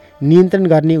सङ्क्रमितहरूलाई नियन्त्रण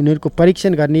गर्ने, उनीहरूको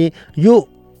परीक्षण गर्ने, यो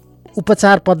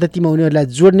उपचार पद्धतिमा उनीहरूलाई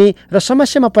जोड्ने र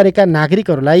समस्यामा परेका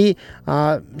नागरिकहरूलाई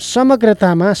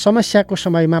समग्रतामा समस्याको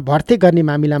समयमा भर्ती गर्ने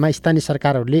मामिलामा स्थानीय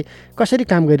सरकारहरूले कसरी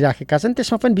काम गरिराखेका छन्,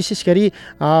 त्यसमा पनि विशेष गरी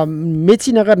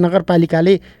मेचीनगर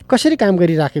नगरपालिकाले कसरी काम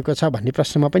गरिराखेको छ भन्ने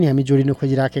प्रश्नमा पनि हामी जोडिन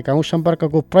खोजिराखेका हौँ।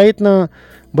 सम्पर्कको प्रयत्न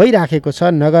भइराखेको छ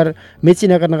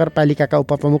मेचीनगर नगरपालिकाका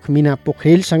उपप्रमुख मिना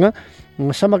पोखरेलसँग।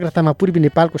 समग्रतामा पूर्वी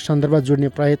नेपालको सन्दर्भ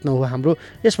जोड्ने प्रयत्न हो हाम्रो।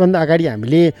 यसभन्दा अगाडि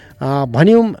हामीले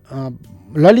भन्यौँ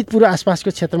ललितपुर आसपासको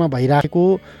क्षेत्रमा भइरहेको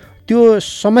त्यो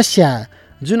समस्या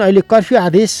जुन अहिले कर्फ्यू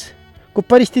आदेशको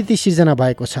परिस्थिति सिर्जना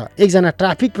भएको छ। एकजना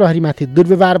ट्राफिक प्रहरीमाथि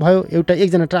दुर्व्यवहार भयो,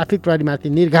 एकजना ट्राफिक प्रहरीमाथि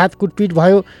निर्घात कुटपिट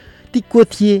भयो। ती को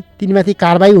थिए, तिनीमाथि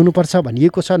कारबाही हुनुपर्छ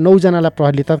भनिएको छ। 9 जनालाई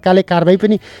प्रहरीले तत्कालै कारबाही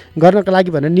पनि गर्नका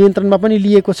लागि भनेर नियन्त्रणमा पनि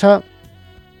लिएको छ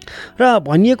र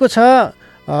भनिएको छ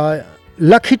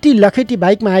लखेटी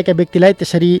बाइकमा आएका व्यक्तिलाई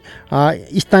त्यसरी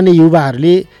स्थानीय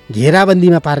युवाहरूले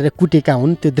घेराबन्दीमा पारेर कुटेका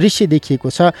हुन्, त्यो दृश्य देखिएको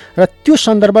छ। र त्यो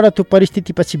सन्दर्भ र त्यो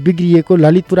परिस्थितिपछि बिग्रिएको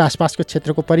ललितपुर आसपासको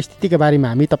क्षेत्रको परिस्थितिका बारेमा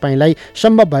हामी तपाईँलाई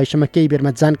सम्भव भएसम्म केही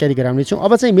बेरमा जानकारी गराउनेछौँ।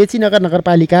 अब चाहिँ मेचीनगर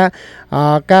नगरपालिका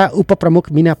का उपप्रमुख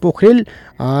मिना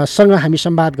पोखरेलसँग हामी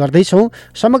संवाद गर्दैछौँ।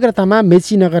 समग्रतामा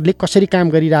मेचीनगरले कसरी काम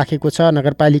गरिराखेको छ,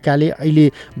 नगरपालिकाले अहिले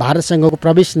भारतसँगको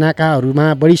प्रवेश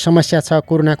नाकाहरूमा बढी समस्या छ,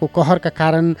 कोरोनाको कहरका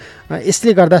कारण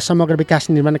यसले गर्दा समग्र विकास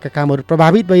निर्माणका कामहरू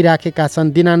प्रभावित भइराखेका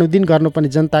छन्, दिनानुदिन गर्नुपर्ने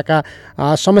जनताका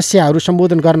समस्याहरू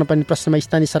सम्बोधन गर्नुपर्ने प्रश्नमा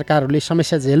स्थानीय सरकारहरूले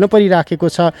समस्या झेल्नु परिराखेको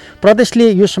छ।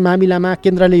 प्रदेशले यो मामिलामा,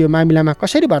 केन्द्रले यो मामिलामा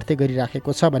कसरी भर्ती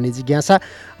गरिराखेको छ भन्ने जिज्ञासा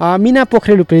मिना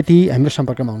पोखरेल प्रति हाम्रो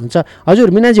सम्पर्कमा हुनुहुन्छ। हजुर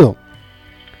मिनाजी हो,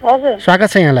 हजुर स्वागत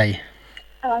छ यहाँलाई।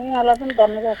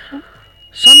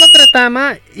 समग्रतामा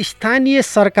स्थानीय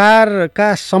सरकारका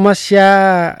समस्या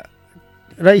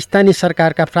र स्थानीय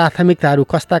सरकारका प्राथमिकताहरू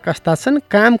कस्ता कस्ता छन्,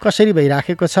 काम कसरी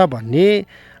भइराखेको छ भन्ने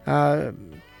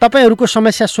तपाईँहरूको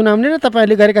समस्या सुनाउने र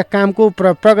तपाईँहरूले गरेका कामको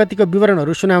प्रगतिको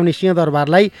विवरणहरू सुनाउने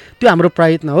सिंहदरबारलाई त्यो हाम्रो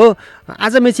प्रयत्न हो।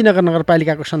 आज मेचीनगर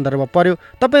नगरपालिकाको सन्दर्भ पर्यो,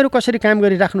 तपाईँहरू कसरी काम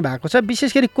गरिराख्नु भएको छ,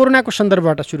 विशेष गरी कोरोनाको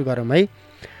सन्दर्भबाट सुरु गरौँ है।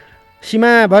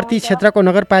 सीमावर्ती क्षेत्रको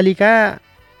नगरपालिका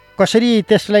कसरी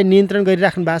त्यसलाई नियन्त्रण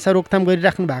गरिराख्नु भएको छ, रोकथाम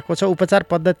गरिराख्नु भएको छ, उपचार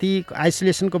पद्धति,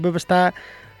 आइसोलेसनको व्यवस्था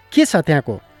के छ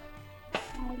त्यहाँको?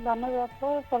 धन्यवाद छ।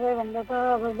 सबैभन्दा त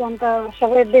अब जनता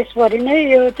सबै देशभरि नै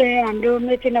यो चाहिँ हाम्रो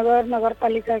मेचीनगर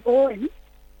नगरपालिकाको होइन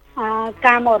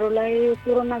कामहरूलाई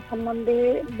कोरोना सम्बन्धी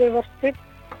व्यवस्थित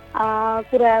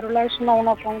कुराहरूलाई सुनाउन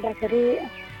पाउँदाखेरि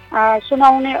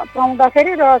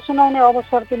र सुनाउने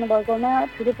अवसर दिनुभएकोमा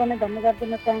फेरि पनि धन्यवाद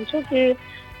दिन चाहन्छु कि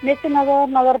मेचीनगर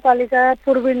नगरपालिका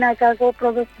पूर्वी नाकाको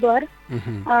प्रवेशद्वार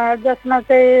जसमा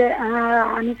चाहिँ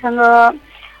हामीसँग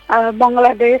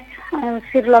बङ्गलादेश,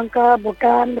 श्रीलङ्का,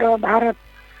 भुटान र भारत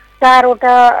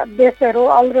 4वटा देशहरू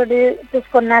अलरेडी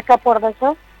त्यसको नाका पर्दछ।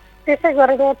 त्यसै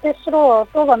गरेर तेस्रो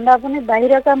त्योभन्दा पनि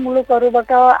बाहिरका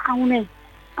मुलुकहरूबाट आउने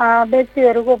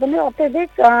व्यक्तिहरूको पनि अत्यधिक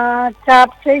चाप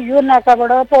चाहिँ यो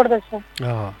नाकाबाट पर्दछ।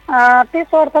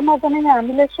 त्यस अर्थमा पनि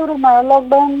हामीले सुरुमा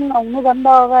लकडाउन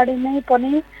हुनुभन्दा अगाडि नै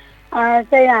पनि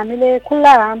चाहिँ हामीले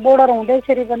खुल्ला बोर्डर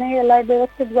हुँदैखेरि पनि यसलाई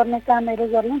व्यवस्थित गर्ने कामहरू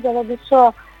गर्ने जब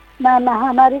विश्वमा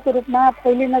महामारीको रूपमा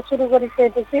फैलिन सुरु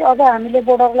गरिसकेपछि अब हामीले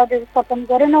बोर्डरलाई व्यवस्थापन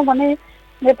गरेनौँ भने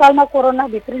नेपालमा कोरोना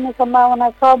भित्रिने सम्भावना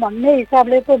छ भन्ने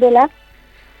हिसाबले त्यो बेला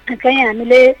चाहिँ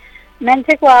हामीले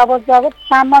मान्छेको आवत जावत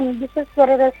सामान विशेष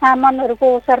गरेर सामानहरूको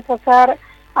ओसार पसार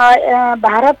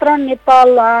भारत र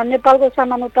नेपालको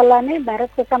सामान उता लाने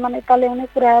भारतको सामान यता ल्याउने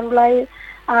कुराहरूलाई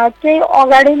केही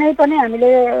अगाडि नै पनि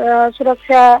हामीले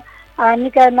सुरक्षा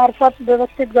निकाय मार्फत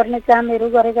व्यवस्थित गर्ने कामहरू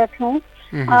गरेका थियौँ।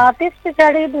 त्यस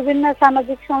पछाडि विभिन्न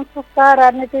सामाजिक संस्था,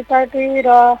 राजनीतिक पार्टी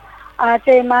र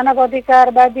चाहिँ मानव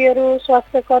अधिकारवादीहरू,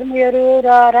 स्वास्थ्य कर्मीहरू र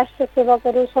राष्ट्र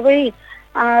सेवकहरू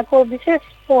सबैको विशेष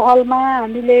पहलमा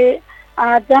हामीले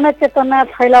जनचेतना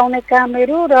फैलाउने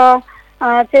कामहरू र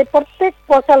चाहिँ प्रत्येक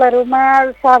पसलहरूमा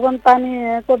साबुन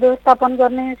पानीको व्यवस्थापन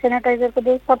गर्ने, सेनिटाइजरको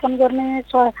व्यवस्थापन गर्ने,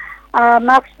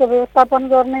 मास्कको व्यवस्थापन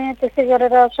गर्ने, त्यसै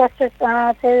गरेर स्वास्थ्य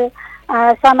चाहिँ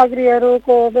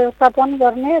सामग्रीहरूको व्यवस्थापन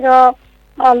गर्ने र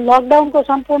लकडाउनको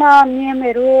सम्पूर्ण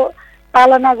नियमहरू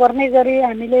पालना गर्ने गरी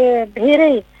हामीले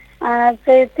धेरै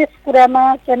चाहिँ त्यस कुरामा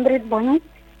केन्द्रित भयौँ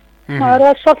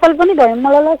र सफल पनि भयौँ।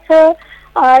 मलाई लाग्छ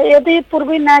यदि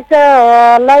पूर्वी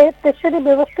नाकालाई त्यसरी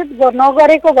व्यवस्थित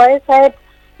नगरेको भए सायद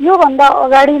योभन्दा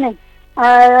अगाडि नै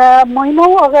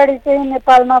महिनौँ अगाडि चाहिँ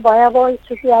नेपालमा भयावह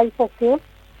स्थिति आइसक्थ्यो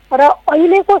र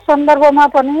अहिलेको सन्दर्भमा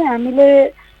पनि हामीले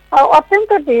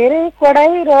अत्यन्त धेरै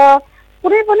कडाइ र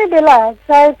कुनै पनि बेला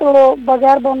चाहे त्यो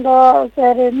बजार बन्द,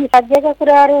 चाहे निषेधाज्ञाका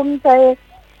कुराहरू हुन्, चाहे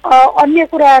अन्य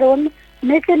कुराहरू हुन्,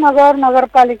 मेचीनगर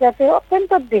नगरपालिका चाहिँ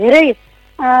अत्यन्त धेरै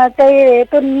चाहिँ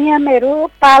त्यो नियमहरू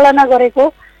पालना गरेको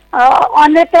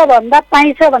अन्यत्र भन्दा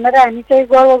पाइन्छ भनेर हामी चाहिँ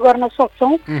गर्व गर्न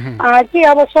सक्छौँ कि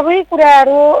अब सबै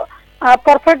कुराहरू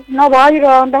पर्फेक्ट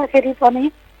नभइरहँदाखेरि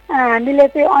पनि हामीले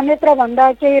चाहिँ अन्यत्र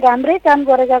भन्दा केही राम्रै काम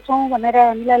गरेका छौँ भनेर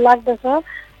हामीलाई लाग्दछ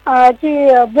कि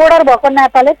बोर्डर भएको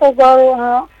नाताले त्यो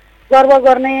गर्व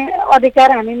गर्ने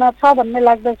अधिकार हामीमा छ भन्ने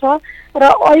लाग्दछ र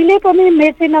अहिले पनि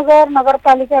मेचीनगर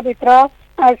नगरपालिकाभित्र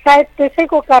सायद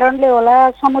त्यसैको कारणले होला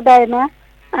समुदायमा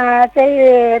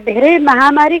चाहिँ धेरै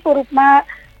महामारीको रूपमा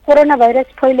कोरोना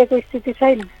भाइरस फैलेको स्थिति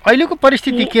छैन। अहिलेको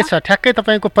परिस्थिति के छ? ठ्याक्कै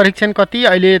तपाईँको परीक्षण कति,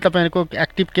 अहिले तपाईँको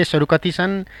एक्टिभ केसहरू कति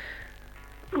छन्?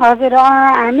 हजुर,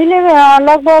 हामीले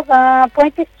लगभग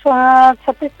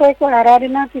 35-36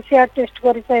 हाराहारीमा PCR टेस्ट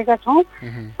गरिसकेका छौँ।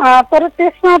 तर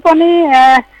त्यसमा पनि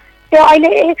त्यो अहिले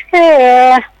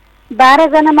 112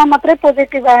 जनामा मात्रै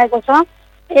पोजिटिभ आएको छ।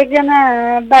 1 जना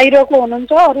बाहिरको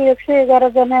हुनुहुन्छ, अरू 111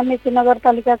 जना मेची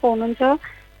नगरपालिकाको हुनुहुन्छ।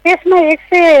 त्यसमा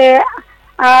 100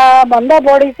 भन्दा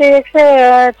बढी चाहिँ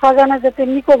 106 जना जति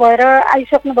निको भएर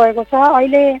आइसक्नु भएको छ।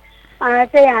 अहिले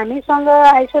चाहिँ हामीसँग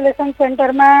आइसोलेसन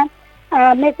सेन्टरमा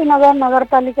मेचीनगर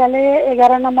नगरपालिकाले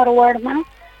 11 नम्बर वार्डमा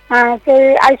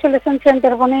चाहिँ आइसोलेसन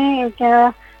सेन्टर पनि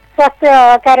स्वास्थ्य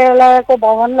कार्यालयको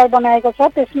भवनलाई बनाएको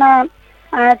छ। त्यसमा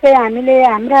चाहिँ हामीले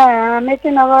हाम्रा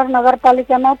मेचीनगर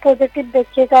नगरपालिकामा पोजिटिभ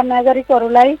देखिएका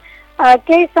नागरिकहरूलाई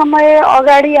केही समय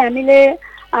अगाडि हामीले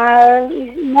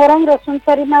मोरङ र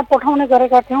सुनसरीमा पठाउने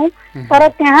गरेका थियौँ। तर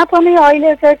त्यहाँ पनि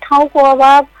अहिले चाहिँ ठाउँको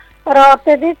अभाव र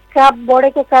अत्यधिक चाप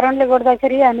बढेको कारणले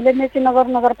गर्दाखेरि हामीले मेचीनगर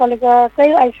नगरपालिकाकै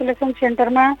आइसोलेसन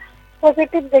सेन्टरमा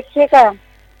पोजिटिभ देखिएका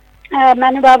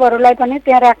महानुभावहरूलाई पनि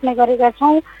त्यहाँ राख्ने गरेका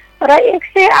छौँ र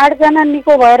 108 जना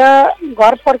निको भएर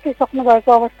घर फर्किसक्नु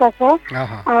भएको अवस्था छ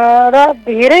र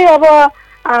धेरै अब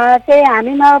चाहिँ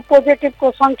हामीमा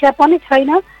पोजिटिभको सङ्ख्या पनि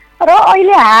छैन र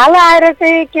अहिले हाल आएर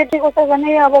चाहिँ के दिएको छ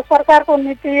भने अब सरकारको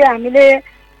नीति हामीले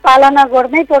पालना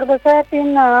गर्नै पर्दछ।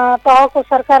 3 तहको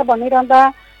सरकार भनिरहँदा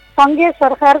सङ्घीय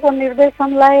सरकारको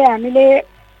निर्देशनलाई हामीले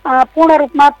पूर्ण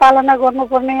रूपमा पालना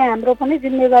गर्नुपर्ने हाम्रो पनि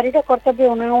जिम्मेवारी र कर्तव्य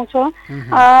हुन आउँछ।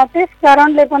 त्यस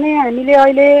कारणले पनि हामीले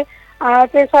अहिले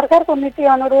चाहिँ सरकारको नीति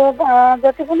अनुरूप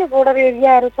जति पनि बोर्डर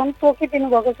एरियाहरू छन् तोकिदिनु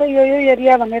भएको छ। यो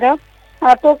एरिया भनेर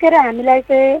तोकेर हामीलाई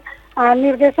चाहिँ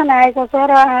निर्देशन आएको छ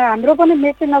र हाम्रो पनि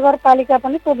मेची नगरपालिका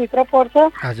पनि त्यो भित्र पर्छ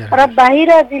र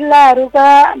बाहिर जिल्लाहरूका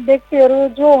व्यक्तिहरू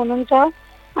जो हुनुहुन्छ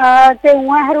चाहिँ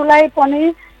उहाँहरूलाई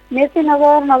पनि मेची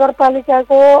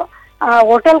नगरपालिकाको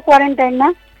होटल क्वारेन्टाइनमा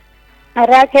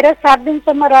राखेर 7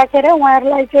 दिनसम्म राखेर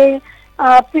उहाँहरूलाई चाहिँ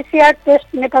पिसिआर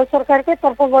टेस्ट नेपाल सरकारकै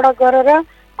तर्फबाट गरेर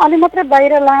अनि मात्रै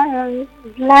बाहिर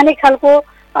लाने खालको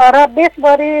र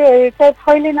देशभरि चाहिँ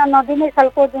फैलिन नदिने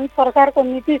खालको जुन सरकारको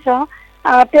नीति छ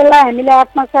त्यसलाई हामीले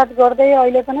आत्मसात गर्दै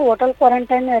अहिले पनि होटल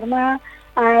क्वारेन्टाइनहरूमा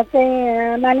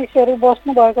चाहिँ मानिसहरू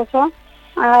बस्नु भएको छ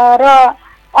र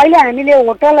अहिले हामीले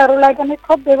होटलहरूलाई पनि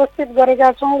थप व्यवस्थित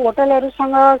गरेका छौँ।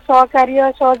 होटलहरूसँग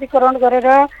सहकार्य सहजीकरण गरेर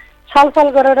छलफल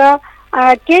गरेर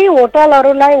केही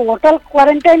होटलहरूलाई होटल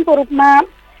क्वारेन्टाइनको रूपमा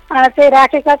चाहिँ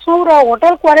राखेका छौँ र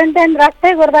होटल क्वारेन्टाइन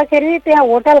राख्दै गर्दाखेरि त्यहाँ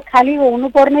होटल खाली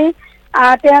हुनुपर्ने,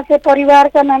 त्यहाँ चाहिँ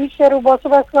परिवारका मानिसहरू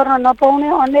बसोबास गर्न नपाउने,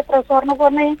 अन्यत्र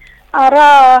सर्नुपर्ने र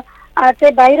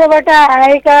चाहिँ बाहिरबाट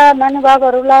आएका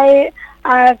महानुभावहरूलाई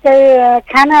चाहिँ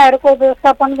खानाहरूको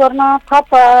व्यवस्थापन गर्न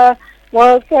थप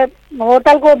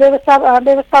होटलको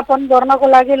व्यवस्थापन गर्नको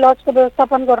लागि, लजको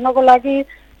व्यवस्थापन गर्नको लागि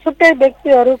छुट्टै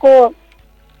व्यक्तिहरूको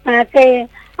चाहिँ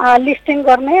लिस्टिङ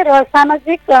गर्ने र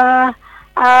सामाजिक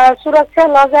सुरक्षा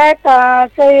लगायत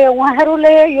चाहिँ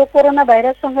उहाँहरूले यो कोरोना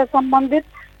भाइरससँग सम्बन्धित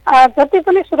जति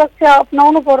पनि सुरक्षा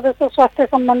अपनाउनु पर्दछ स्वास्थ्य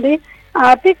सम्बन्धी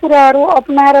ती कुराहरू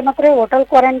अपनाएर मात्रै होटल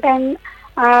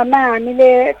क्वारेन्टाइनमा हामीले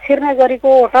छिर्ने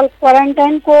गरेको होटल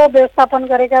क्वारेन्टाइनको व्यवस्थापन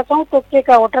गरेका छौँ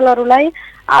तोकिएका होटलहरूलाई।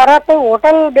 र त्यो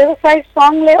होटल व्यवसायी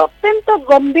सङ्घले अत्यन्त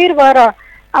गम्भीर भएर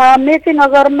मेची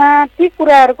नगरमा ती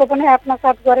कुराहरूको पनि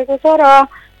आत्मसात गरेको छ र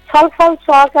छलफल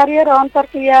सहकार्य र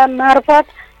अन्तर्क्रिया मार्फत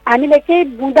हामीले केही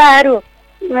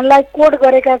बुँदाहरूलाई कोड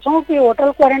गरेका छौँ कि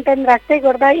होटल क्वारेन्टाइन राख्दै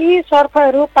गर्दा यी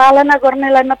शर्तहरू पालना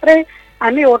गर्नेलाई मात्रै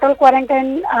हामी होटल क्वारेन्टाइन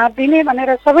दिने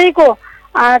भनेर सबैको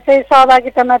चाहिँ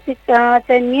सहभागितामा ती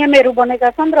चाहिँ नियमहरू बनेका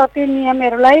छन् र ती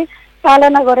नियमहरूलाई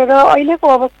पालना गरेर अहिलेको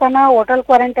अवस्थामा होटल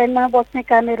क्वारेन्टाइनमा बस्ने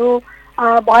कामहरू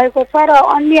भएको छ र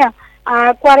अन्य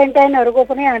क्वारेन्टाइनहरूको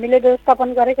पनि हामीले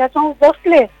व्यवस्थापन गरेका छौँ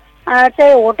जसले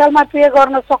चाहिँ होटलमा पे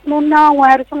गर्न सक्नुहुन्न,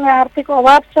 उहाँहरूसँग आर्थिक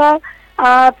अभाव छ,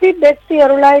 ती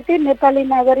व्यक्तिहरूलाई, ती नेपाली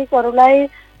नागरिकहरूलाई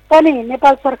पनि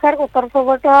नेपाल सरकारको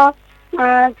तर्फबाट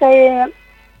चाहिँ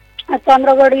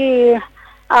चन्द्रगढी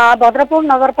भद्रपुर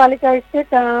नगरपालिका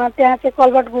स्थित त्यहाँ चाहिँ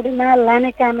कलबटगुडीमा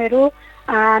लाने कामहरू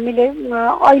हामीले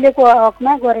अहिलेको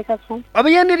हकमा गरेका छौँ। अब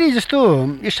यहाँनिर जस्तो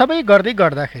यो सबै गर्दै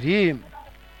गर्दाखेरि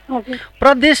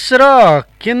प्रदेश र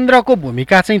केन्द्रको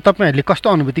भूमिका चाहिँ तपाईँहरूले कस्तो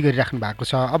अनुभूति गरिराख्नु भएको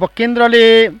छ? अब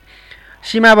केन्द्रले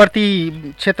सीमावर्ती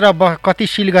क्षेत्र कति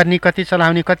सिल गर्ने, कति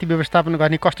चलाउने, कति व्यवस्थापन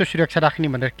गर्ने, कस्तो सुरक्षा राख्ने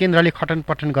भनेर केन्द्रले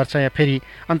खटनपटन गर्छ या फेरि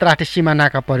अन्तर्राष्ट्रिय सीमा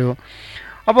नाका पर्यो।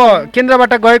 अब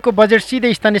केन्द्रबाट गएको बजेट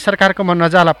सिधै स्थानीय सरकारकोमा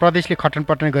नजाला, प्रदेशले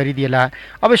खटनपटन गरिदिएला।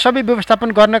 अब सबै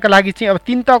व्यवस्थापन गर्नका लागि चाहिँ अब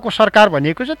 3 तहको सरकार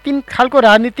भनिएको छ, 3 खालको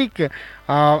राजनीतिक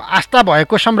आस्था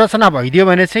भएको संरचना भइदियो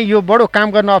भने चाहिँ यो बडो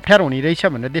काम गर्न अप्ठ्यारो हुने रहेछ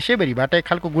भनेर देशैभरिबाट एक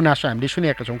खालको गुनासो हामीले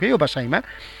सुनेका छौँ कि यो बसाइमा।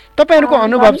 तपाईँहरूको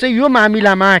अनुभव चाहिँ यो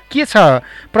मामिलामा के छ?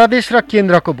 प्रदेश र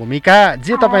केन्द्रको भूमिका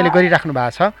जे तपाईँले गरिराख्नु भएको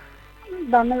छ।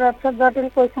 धन्यवाद सर, जटिल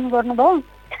क्वेसन गर्नुभयो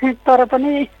तर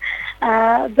पनि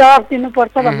जवाब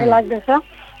दिनुपर्छ भन्ने लाग्दछ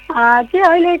कि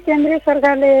अहिले केन्द्रीय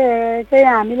सरकारले चाहिँ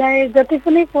हामीलाई जति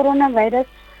पनि कोरोना भाइरस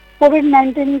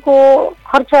कोभिड-19 को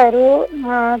खर्चहरू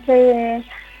चाहिँ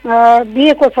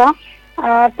दिएको छ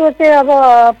त्यो चाहिँ अब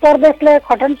प्रदेशले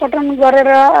खटनपटन गरेर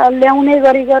ल्याउने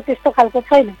गरेको त्यस्तो खालको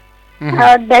छैन,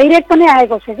 डाइरेक्ट पनि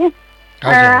आएको छ कि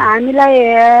हामीलाई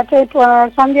चाहिँ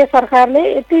सङ्घीय सरकारले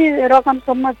यति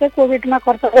रकमसम्म चाहिँ कोभिडमा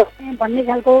खर्च गर्ने भन्ने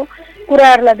खालको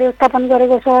कुराहरूलाई व्यवस्थापन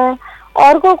गरेको छ।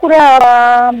 अर्को कुरा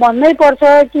भन्नै पर्छ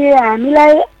कि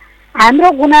हामीलाई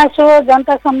हाम्रो गुनासो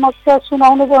जनता समक्ष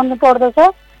सुनाउनु पर्दछ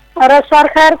र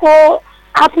सरकारको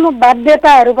आफ्नो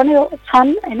बाध्यताहरू पनि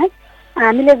छन् हैन।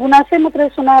 हामीले गुनासै मात्रै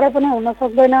सुनाएर पनि हुन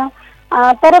सक्दैन,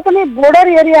 तर पनि बोर्डर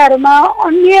एरियाहरूमा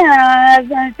अन्य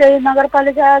चाहिँ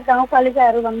नगरपालिका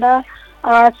गाउँपालिकाहरूभन्दा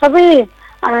सबै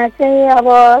चाहिँ अब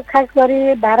खास गरी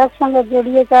भारतसँग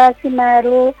जोडिएका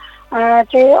सीमाहरू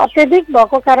चाहिँ अत्यधिक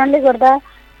भएको कारणले गर्दा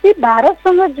ती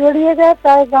भारतसँग जोडिएका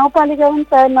चाहे गाउँपालिका हुन्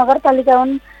चाहे नगरपालिका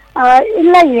हुन्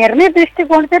यिनलाई हेर्ने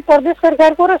दृष्टिकोण चाहिँ प्रदेश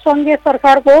सरकारको र सङ्घीय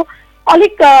सरकारको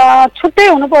अलिक छुट्टै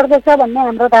हुनुपर्दछ भन्ने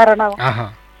हाम्रो धारणा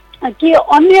हो कि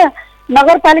अन्य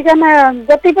नगरपालिकामा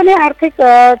जति पनि आर्थिक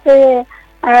चाहिँ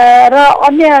र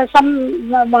अन्य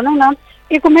भनौँ न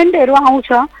इक्विपमेन्टहरू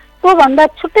आउँछ त्योभन्दा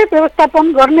छुट्टै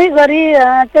व्यवस्थापन गर्ने गरी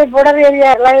चाहिँ बोर्डर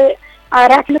एरियाहरूलाई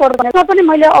राख्नु पर्छ। पनि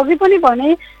मैले अघि पनि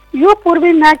भने यो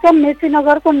पूर्वी नाका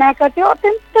मेचीनगरको नाका चाहिँ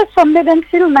अत्यन्त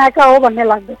संवेदनशील नाका हो भन्ने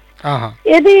लाग्छ।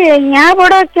 यदि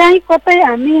यहाँबाट चाहिँ कतै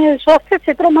हामी स्वास्थ्य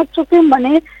क्षेत्रमा चुक्यौँ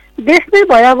भने देश नै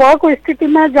भयावहको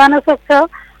स्थितिमा जान सक्छ।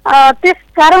 त्यस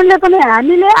कारणले पनि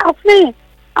हामीले आफ्नै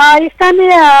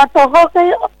स्थानीय तहकै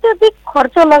अत्यधिक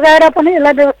खर्च लगाएर पनि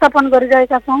यसलाई व्यवस्थापन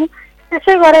गरिरहेका छौँ।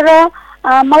 त्यसै गरेर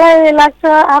मलाई लाग्छ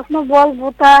आफ्नो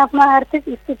बलबुता आफ्नो आर्थिक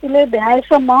स्थितिले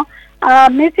भ्याएसम्म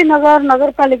मेचीनगर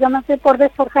नगरपालिकामा चाहिँ प्रदेश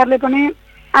सरकारले पनि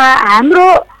हाम्रो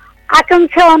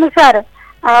आकांक्षा अनुसार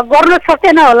गर्न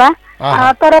सकेन होला,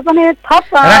 तर पनि थप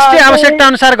राष्ट्रिय आवश्यकता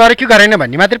अनुसार गरे कि गरेन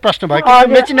भन्ने मात्रै प्रश्न भयो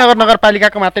कि मेचीनगर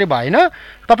नगरपालिकाको मात्रै भएन,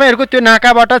 तपाईँहरूको त्यो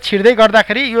नाकाबाट छिर्दै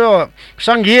गर्दाखेरि यो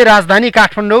सङ्घीय राजधानी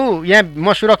काठमाडौँ यहाँ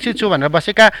म सुरक्षित छु भनेर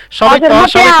बसेका सबै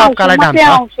तबकालाई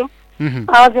डाम्छ।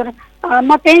 हजुर,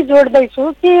 म त्यही जोड्दैछु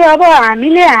कि अब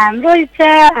हामीले हाम्रो इच्छा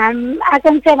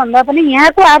आकांक्षा भन्दा पनि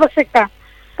यहाँको आवश्यकता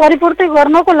परिपूर्ति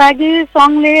गर्नको लागि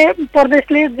सङ्घले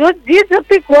प्रदेशले जे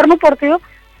जति गर्नु पर्थ्यो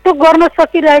त्यो गर्न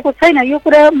सकिरहेको छैन। यो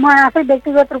कुरा म आफै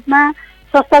व्यक्तिगत रूपमा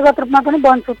संस्थागत रूपमा पनि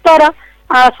भन्छु, तर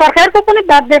सरकारको पनि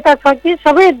बाध्यता छ कि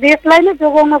सबै देशलाई नै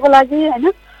जोगाउनको लागि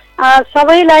होइन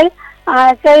सबैलाई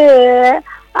चाहिँ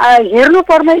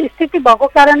हेर्नुपर्ने स्थिति भएको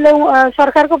कारणले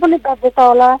सरकारको पनि बाध्यता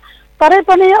होला। तरै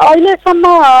पनि अहिलेसम्म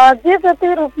जे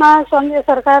जति रूपमा सङ्घीय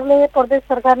सरकारले प्रदेश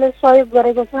सरकारले सहयोग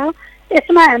गरेको छ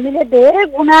यसमा हामीले धेरै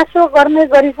गुनासो गर्ने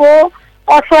गरेको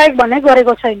असहयोग भने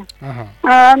गरेको छैन।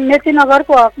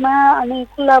 मेचीनगरको हकमा अनि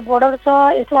खुल्ला बोर्डर छ,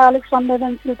 यसलाई अलिक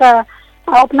संवेदनशीलता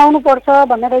अपनाउनु पर्छ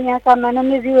भनेर यहाँका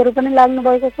माननीयज्यूहरू पनि लाग्नु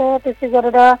भएको छ। त्यसै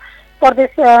गरेर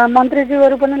प्रदेश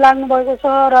मन्त्रीज्यूहरू पनि लाग्नु भएको छ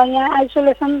र यहाँ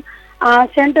आइसोलेसन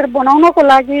सेन्टर बनाउनको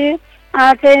लागि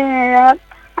चाहिँ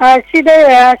सिधै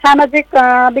सामाजिक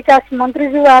विकास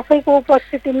मन्त्रीज्यू आफैको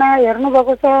उपस्थितिमा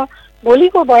हेर्नुभएको छ।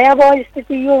 भोलिको भयावह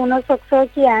स्थिति यो हुनसक्छ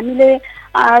कि हामीले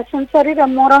सुनसरी र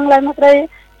मोरङलाई मात्रै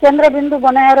केन्द्रबिन्दु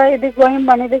बनाएर यदि गयौँ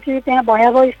भनेदेखि त्यहाँ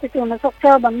भयावह स्थिति हुनसक्छ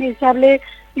भन्ने हिसाबले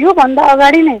योभन्दा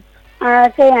अगाडि नै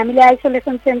चाहिँ हामीले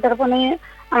आइसोलेसन सेन्टर पनि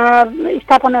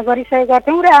स्थापना गरिसकेका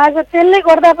थियौँ र आज त्यसले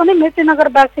गर्दा पनि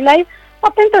मेचीनगरवासीलाई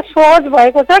अत्यन्त सहज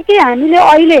भएको छ कि हामीले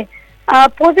अहिले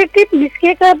पोजिटिभ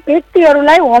निस्किएका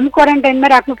व्यक्तिहरूलाई होम क्वारेन्टाइनमा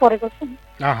राख्नु परेको छ।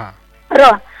 र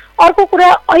अर्को कुरा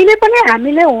अहिले पनि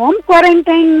हामीले होम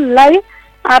क्वारेन्टाइनलाई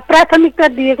प्राथमिकता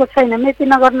दिएको छैन।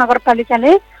 मेचीनगर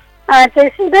नगरपालिकाले चाहिँ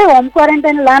सिधै होम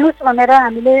क्वारेन्टाइन लानुहोस् भनेर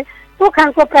हामीले त्यो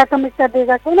खालको प्राथमिकता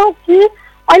दिएका छैनौँ कि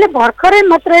अहिले भर्खरै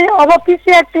मात्रै अब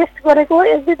पिसिआर टेस्ट गरेको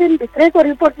एक दुई दिनभित्रैको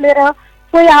रिपोर्ट लिएर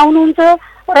कोही आउनुहुन्छ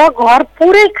र घर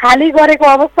पुरै खाली गरेको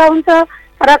अवस्था हुन्छ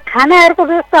र खानाहरूको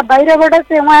व्यवस्था बाहिरबाट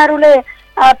चाहिँ उहाँहरूले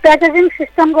प्याकेजिङ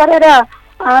सिस्टम गरेर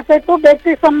चाहिँ त्यो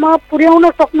व्यक्तिसम्म पुर्याउन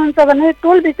सक्नुहुन्छ भने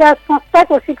टोल विकास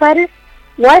संस्थाको सिफारिस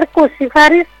वार्डको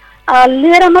सिफारिस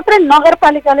लिएर मात्रै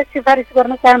नगरपालिकाले सिफारिस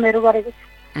गर्ने कामहरू गरेको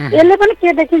छ। यसले पनि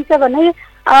के देखिन्छ भने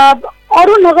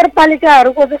अरू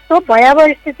नगरपालिकाहरूको जस्तो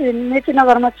भयावह स्थिति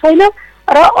मेचीनगरमा छैन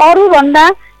र अरूभन्दा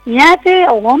यहाँ चाहिँ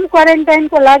होम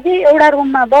क्वारेन्टाइनको लागि एउटा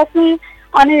रुममा बस्ने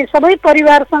अनि सबै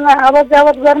परिवारसँग आवत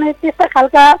जावत गर्ने त्यस्ता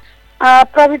खालका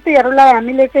प्रवृत्तिहरूलाई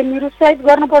हामीले चाहिँ निरुत्साहित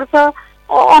गर्नुपर्छ।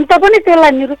 अन्त पनि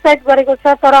त्यसलाई निरुत्साहित गरेको छ,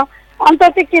 तर अन्त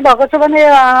चाहिँ के भएको छ भने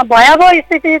भयावह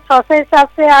स्थिति 600,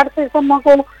 700,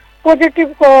 800सम्मको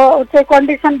पोजिटिभको चाहिँ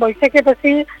कन्डिसन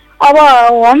भइसकेपछि अब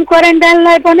होम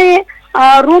क्वारेन्टाइनलाई पनि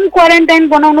रुम क्वारेन्टाइन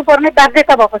बनाउनु पर्ने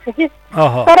बाध्यता भएको छ कि।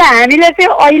 तर हामीले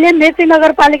चाहिँ अहिले मेची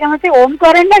नगरपालिकामा चाहिँ होम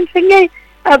क्वारेन्टाइन सँगै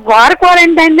घर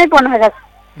क्वारेन्टाइन नै बनाएका छ।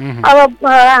 अब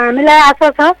हामीलाई आशा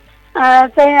छ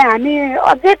चाहिँ हामी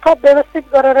अझै थप व्यवस्थित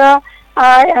गरेर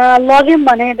लग्यौँ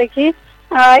भनेदेखि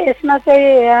यसमा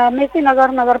चाहिँ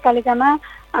मेचीनगर नगरपालिकामा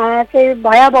चाहिँ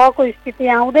भयावहको स्थिति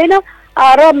आउँदैन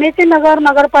र मेचीनगर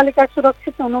नगरपालिका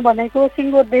सुरक्षित हुनु भनेको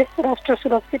सिङ्गो देश राष्ट्र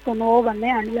सुरक्षित हुनु हो भन्ने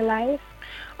हामीलाई लाग्यो।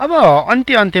 अब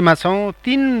अन्त्यमा छौँ।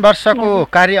 3 वर्षको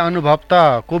कार्य अनुभव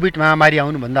त कोभिड महामारी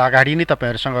आउनुभन्दा अगाडि नै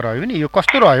तपाईँहरूसँग रह्यो नि, यो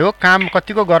कस्तो रह्यो? काम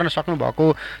कतिको गर्न सक्नुभएको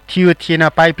थियो थिएन?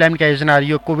 पाइपलाइनका योजनाहरू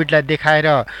यो कोभिडलाई देखाएर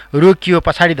रोकियो,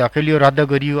 पछाडि धकेलियो, रद्द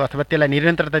गरियो अथवा त्यसलाई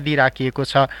निरन्तरता दिइराखिएको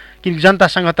छ? किन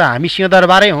जनतासँग त हामी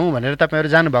सिंहदरबारै हौँ भनेर तपाईँहरू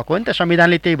जानुभएको हो नि त,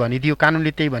 संविधानले त्यही भनिदियो,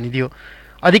 कानुनले त्यही भनिदियो,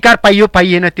 अधिकार पाइयो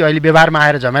पाइएन त्यो अहिले व्यवहारमा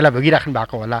आएर झमेला भोगिराख्नु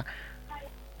भएको होला।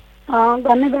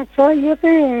 धन्यवाद छ। यो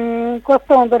चाहिँ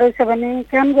कस्तो हुँदो रहेछ भने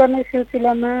काम गर्ने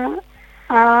सिलसिलामा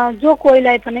जो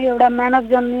कोहीलाई पनि एउटा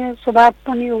मानवजन्य स्वभाव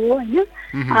पनि हो होइन,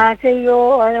 चाहिँ यो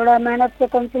एउटा मानव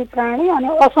चेतनशील प्राणी अनि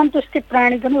असन्तुष्टि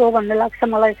प्राणी पनि हो भन्ने लाग्छ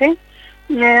मलाई चाहिँ।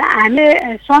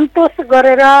 हामीले सन्तोष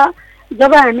गरेर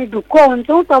जब हामी ढुक्क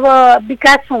हुन्छौँ तब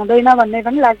विकास हुँदैन भन्ने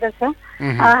पनि लाग्दछ।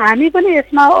 हामी पनि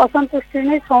यसमा असन्तुष्टि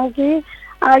नै छौँ कि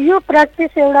यो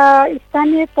प्र्याक्टिस एउटा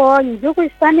स्थानीय तह, हिजोको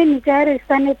स्थानीय निकाय र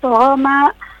स्थानीय तहमा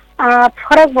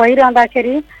फरक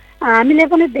भइरहँदाखेरि हामीले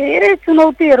पनि धेरै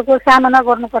चुनौतीहरूको सामना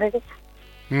गर्नु परेको छ।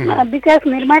 विकास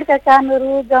निर्माणका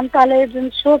कामहरू जनताले जुन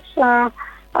सोच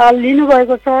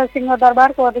लिनुभएको छ।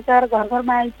 सिंहदरबारको अधिकार घर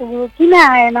घरमा आइपुग्यो, किन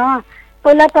आएन,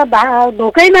 पहिला त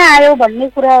धोकैमा आयो भन्ने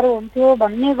कुराहरू हुन्थ्यो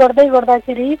भन्ने गर्दै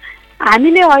गर्दाखेरि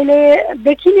हामीले अहिले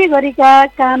देखिने गरेका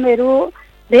कामहरू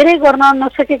धेरै गर्न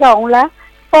नसकेका हौला।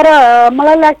 तर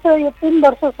मलाई लाग्छ यो 3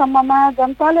 वर्षसम्ममा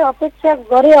जनताले अपेक्षा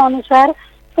गरे अनुसार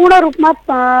पूर्ण रूपमा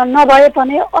नभए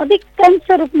पनि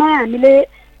अधिकांश रूपमा हामीले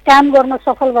काम गर्न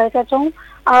सफल भएका छौँ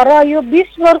र यो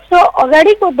 20 वर्ष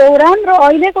अगाडिको दौरान र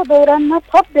अहिलेको दौरानमा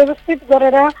थप व्यवस्थित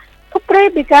गरेर थुप्रै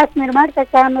विकास निर्माणका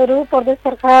कामहरू प्रदेश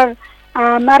सरकार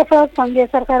मार्फत, सङ्घीय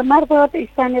सरकार मार्फत,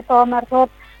 स्थानीय तह मार्फत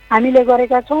हामीले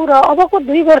गरेका छौँ र अबको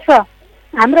 2 वर्ष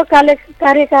हाम्रो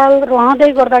कार्यकाल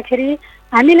रहँदै गर्दाखेरि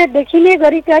हामीले देखिने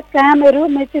गरेका कामहरू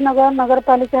मेचीनगर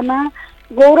नगरपालिकामा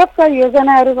गौरवका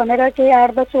योजनाहरू भनेर केही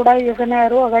 8-10 वटा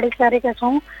योजनाहरू अगाडि सारेका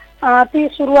छौँ। ती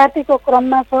सुरुवातीको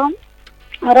क्रममा छ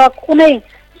र कुनै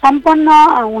सम्पन्न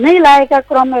हुनै लागेका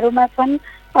क्रमहरूमा छन्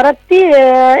र ती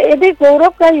यदि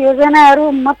गौरवका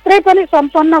योजनाहरू मात्रै पनि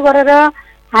सम्पन्न गरेर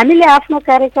हामीले आफ्नो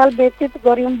कार्यकाल व्यतीत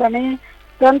गऱ्यौँ भने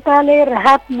जनताले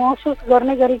राहत महसुस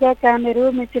गर्ने गरेका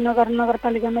कामहरू मेचीनगर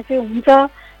नगरपालिकामा चाहिँ हुन्छ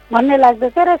भन्ने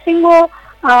लाग्दछ र सिङ्गो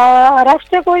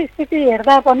राष्ट्रको स्थिति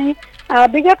हेर्दा पनि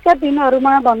विगतका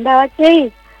दिनहरूमा भन्दा केही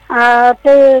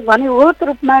चाहिँ घनीभूत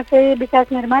रूपमा चाहिँ विकास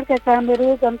निर्माणका कामहरू,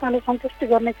 जनताले सन्तुष्टि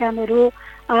गर्ने कामहरू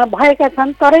भएका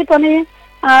छन्। तरै पनि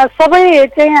सबै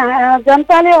चाहिँ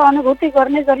जनताले अनुभूति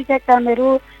गर्ने गरेका कामहरू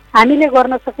हामीले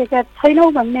गर्न सकेका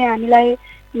छैनौँ भन्ने हामीलाई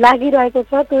लागिरहेको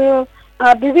छ। त्यो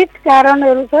विविध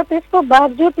कारणहरू छ। त्यसको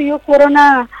बावजुद यो कोरोना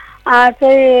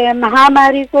चाहिँ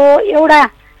महामारीको एउटा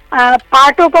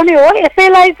पाटो पनि हो।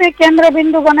 यसैलाई चाहिँ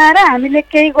केन्द्रबिन्दु बनाएर हामीले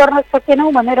केही गर्न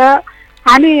सकेनौँ भनेर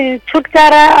हामी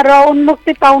छुटकारा र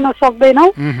उन्मुक्ति पाउन सक्दैनौँ।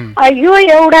 यो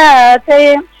एउटा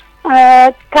चाहिँ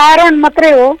कारण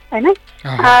मात्रै हो होइन,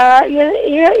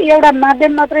 यो एउटा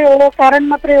माध्यम मात्रै हो, कारण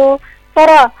मात्रै हो। तर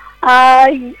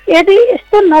यदि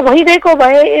यस्तो नभइदिएको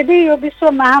भए, यदि यो विश्व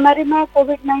महामारीमा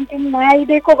कोभिड-19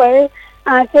 नआइदिएको भए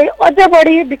चाहिँ अझ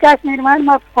बढी विकास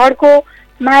निर्माणमा फड्को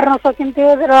मार्न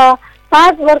सकिन्थ्यो र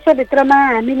 5 वर्षभित्रमा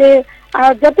हामीले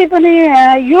जति पनि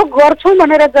यो गर्छौँ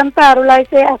भनेर जनताहरूलाई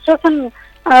चाहिँ आश्वासन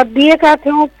दिएका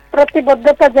थियौँ,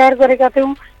 प्रतिबद्धता जाहेर गरेका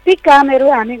थियौँ, ती कामहरू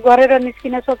हामी गरेर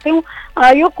निस्किन सक्थ्यौँ।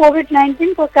 यो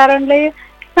कोभिड-19 को कारणले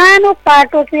सानो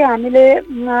पाटो चाहिँ हामीले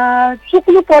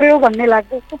चुक्नु पर्यो भन्ने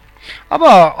लाग्दछ। अब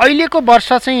अहिलेको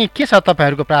वर्ष चाहिँ के छ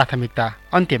तपाईँहरूको प्राथमिकता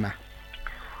अन्त्यमा?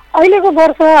 अहिलेको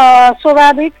वर्ष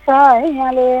स्वाभाविक छ है,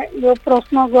 यहाँले यो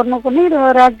प्रश्न गर्नु पनि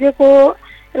र राज्यको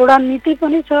एउटा नीति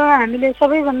पनि छ। हामीले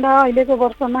सबैभन्दा अहिलेको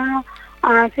वर्षमा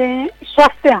चाहिँ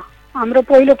स्वास्थ्य हाम्रो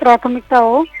पहिलो प्राथमिकता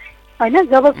हो होइन।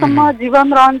 जबसम्म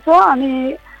जीवन रहन्छ अनि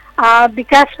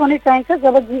विकास पनि चाहिन्छ।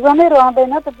 जब जीवनै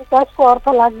रहँदैन त विकासको अर्थ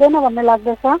लाग्दैन भन्ने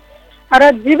लाग्दछ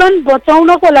र जीवन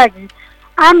बचाउनको लागि,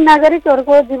 आम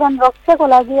नागरिकहरूको जीवन रक्षाको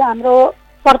लागि हाम्रो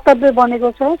कर्तव्य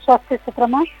बनेको छ स्वास्थ्य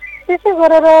क्षेत्रमा। त्यसै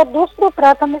गरेर दोस्रो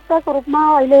प्राथमिकताको रूपमा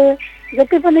अहिले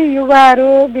जति पनि युवाहरू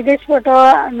विदेशबाट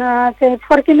चाहिँ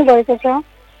फर्किनु भएको छ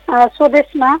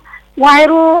स्वदेशमा,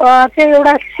 उहाँहरू चाहिँ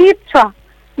एउटा सिप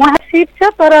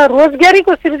छ तर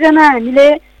रोजगारीको सिर्जना हामीले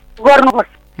गर्नुपर्छ।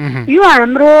 यो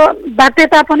हाम्रो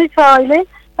बाध्यता पनि छ अहिले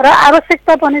र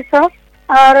आवश्यकता पनि छ।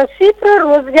 र सिप र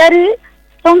रोजगारी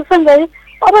सँगसँगै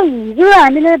अब हिजो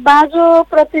हामीले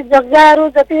बाँझोप्रति जग्गाहरू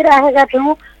जति राखेका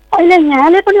थियौँ, अहिले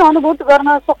यहाँले पनि अनुभूत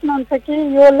गर्न सक्नुहुन्छ कि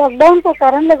यो लकडाउनको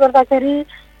कारणले गर्दाखेरि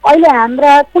अहिले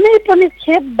हाम्रा कुनै पनि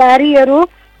खेत बारीहरू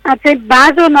चाहिँ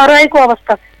बाँझो नरहेको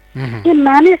अवस्था छ कि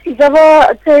मानिस जब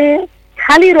चाहिँ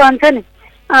खाली रहन्छ नि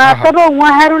तब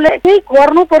उहाँहरूले केही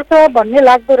गर्नुपर्छ भन्ने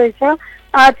लाग्दो रहेछ।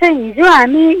 चाहिँ हिजो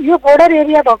हामी यो बोर्डर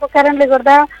एरिया भएको कारणले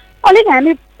गर्दा अलिक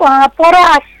हामी पर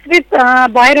आश्रित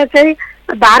भएर चाहिँ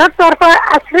भारततर्फ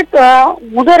आश्रित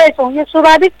हुँदो रहेछौँ। यो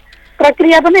स्वाभाविक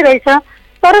प्रक्रिया पनि रहेछ।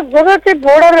 तर जब चाहिँ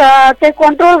बोर्डर चाहिँ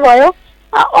कन्ट्रोल भयो,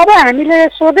 अब हामीले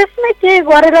स्वदेशमै केही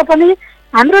गरेर पनि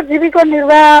हाम्रो जीविका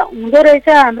निर्वाह हुँदो रहेछ,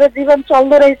 हाम्रो जीवन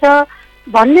चल्दो रहेछ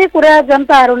भन्ने कुरा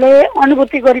जनताहरूले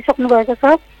अनुभूति गरिसक्नु भएको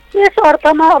छ। यस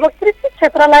अर्थमा अब कृषि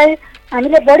क्षेत्रलाई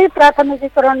हामीले बढी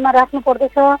प्राथमिकीकरणमा राख्नु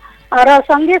पर्दछ र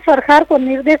सङ्घीय सरकारको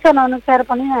निर्देशन अनुसार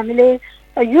पनि हामीले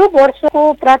यो वर्षको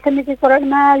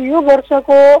प्राथमिकीकरणमा, यो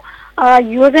वर्षको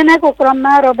योजनाको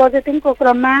क्रममा र बजेटिङको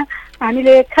क्रममा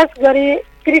हामीले खास गरी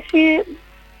कृषि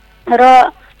र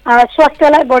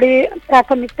स्वास्थ्यलाई बढी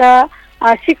प्राथमिकता,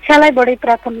 शिक्षालाई बढी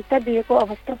प्राथमिकता दिएको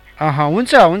अवस्था।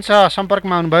 हुन्छ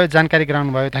सम्पर्कमा आउनुभयो, जानकारी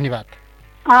गराउनुभयो, धन्यवाद।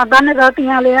 धन्यवाद।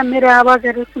 यहाँले मेरो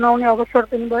आवाजहरू सुनाउने अवसर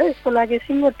दिनुभयो, यसको लागि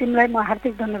सिङ्गो टिमलाई म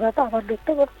हार्दिक धन्यवाद, आभार व्यक्त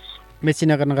गर्छु।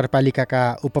 मेचीनगर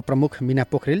नगरपालिकाका उपप्रमुख मीना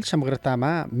पोखरेल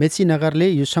समग्रतामा मेचीनगरले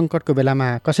यो सङ्कटको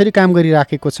बेलामा कसरी काम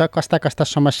गरिराखेको छ, कस्ता कस्ता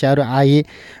समस्याहरू आए,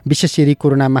 विशेष गरी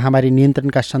कोरोना महामारी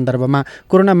नियन्त्रणका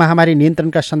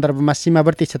सन्दर्भमा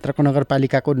सीमावर्ती क्षेत्रको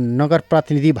नगरपालिकाको नगर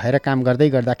प्रतिनिधि भएर काम गर्दै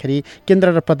गर्दाखेरि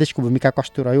केन्द्र र प्रदेशको भूमिका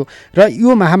कस्तो रह्यो र यो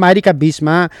महामारीका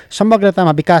बीचमा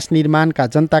समग्रतामा विकास निर्माणका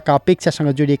जनताका अपेक्षासँग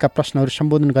जोडिएका प्रश्नहरू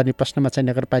सम्बोधन गर्ने प्रश्नमा चाहिँ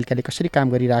नगरपालिकाले कसरी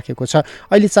काम गरिराखेको छ,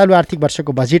 अहिले चालु आर्थिक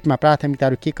वर्षको बजेटमा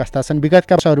प्राथमिकताहरू के कस्ता छन्,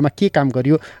 विगतका वर्षहरूमा के काम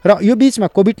गरियो र यो बीचमा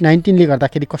कोभिड-19ले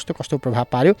गर्दाखेरि कस्तो कस्तो प्रभाव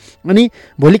पार्यो अनि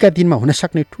भोलिका दिनमा हुन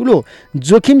सक्ने ठुलो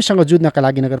जोखिमसँग जुझ्नका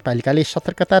लागि नगरपालिकाले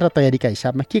सतर्कता र तयारीका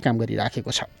हिसाबमा के काम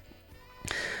गरिराखेको छ।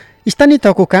 स्थानीय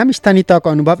तहको काम, स्थानीय तहको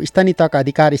अनुभव, स्थानीय तहका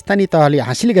अधिकार, स्थानीय तहले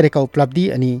हासिल गरेका उपलब्धि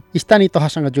अनि स्थानीय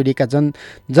तहसँग जोडिएका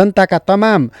जनताका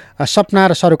तमाम सपना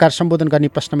र सरोकार सम्बोधन गर्ने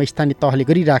प्रश्नमा स्थानीय तहले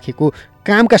गरिराखेको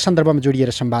कामका सन्दर्भमा जोडिएर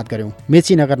संवाद गऱ्यौँ।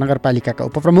 मेचीनगर नगरपालिकाका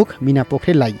उपप्रमुख मीना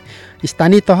पोखरेललाई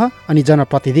स्थानीय तह अनि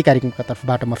जनप्रतिनिधि कार्यक्रमका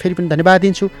तर्फबाट म फेरि पनि धन्यवाद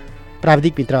दिन्छु।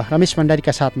 प्राविधिक मित्र रमेश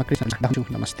भण्डारीका साथमा कृष्ण हुन्छु।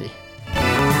 नमस्ते।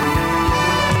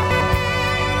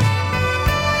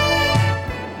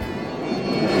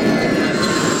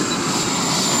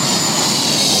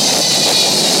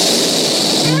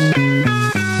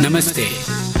 Namaste.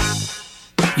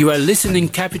 You are listening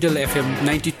Capital FM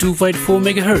 92.4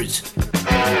 MHz,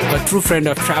 a true friend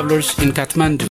of travelers in Kathmandu.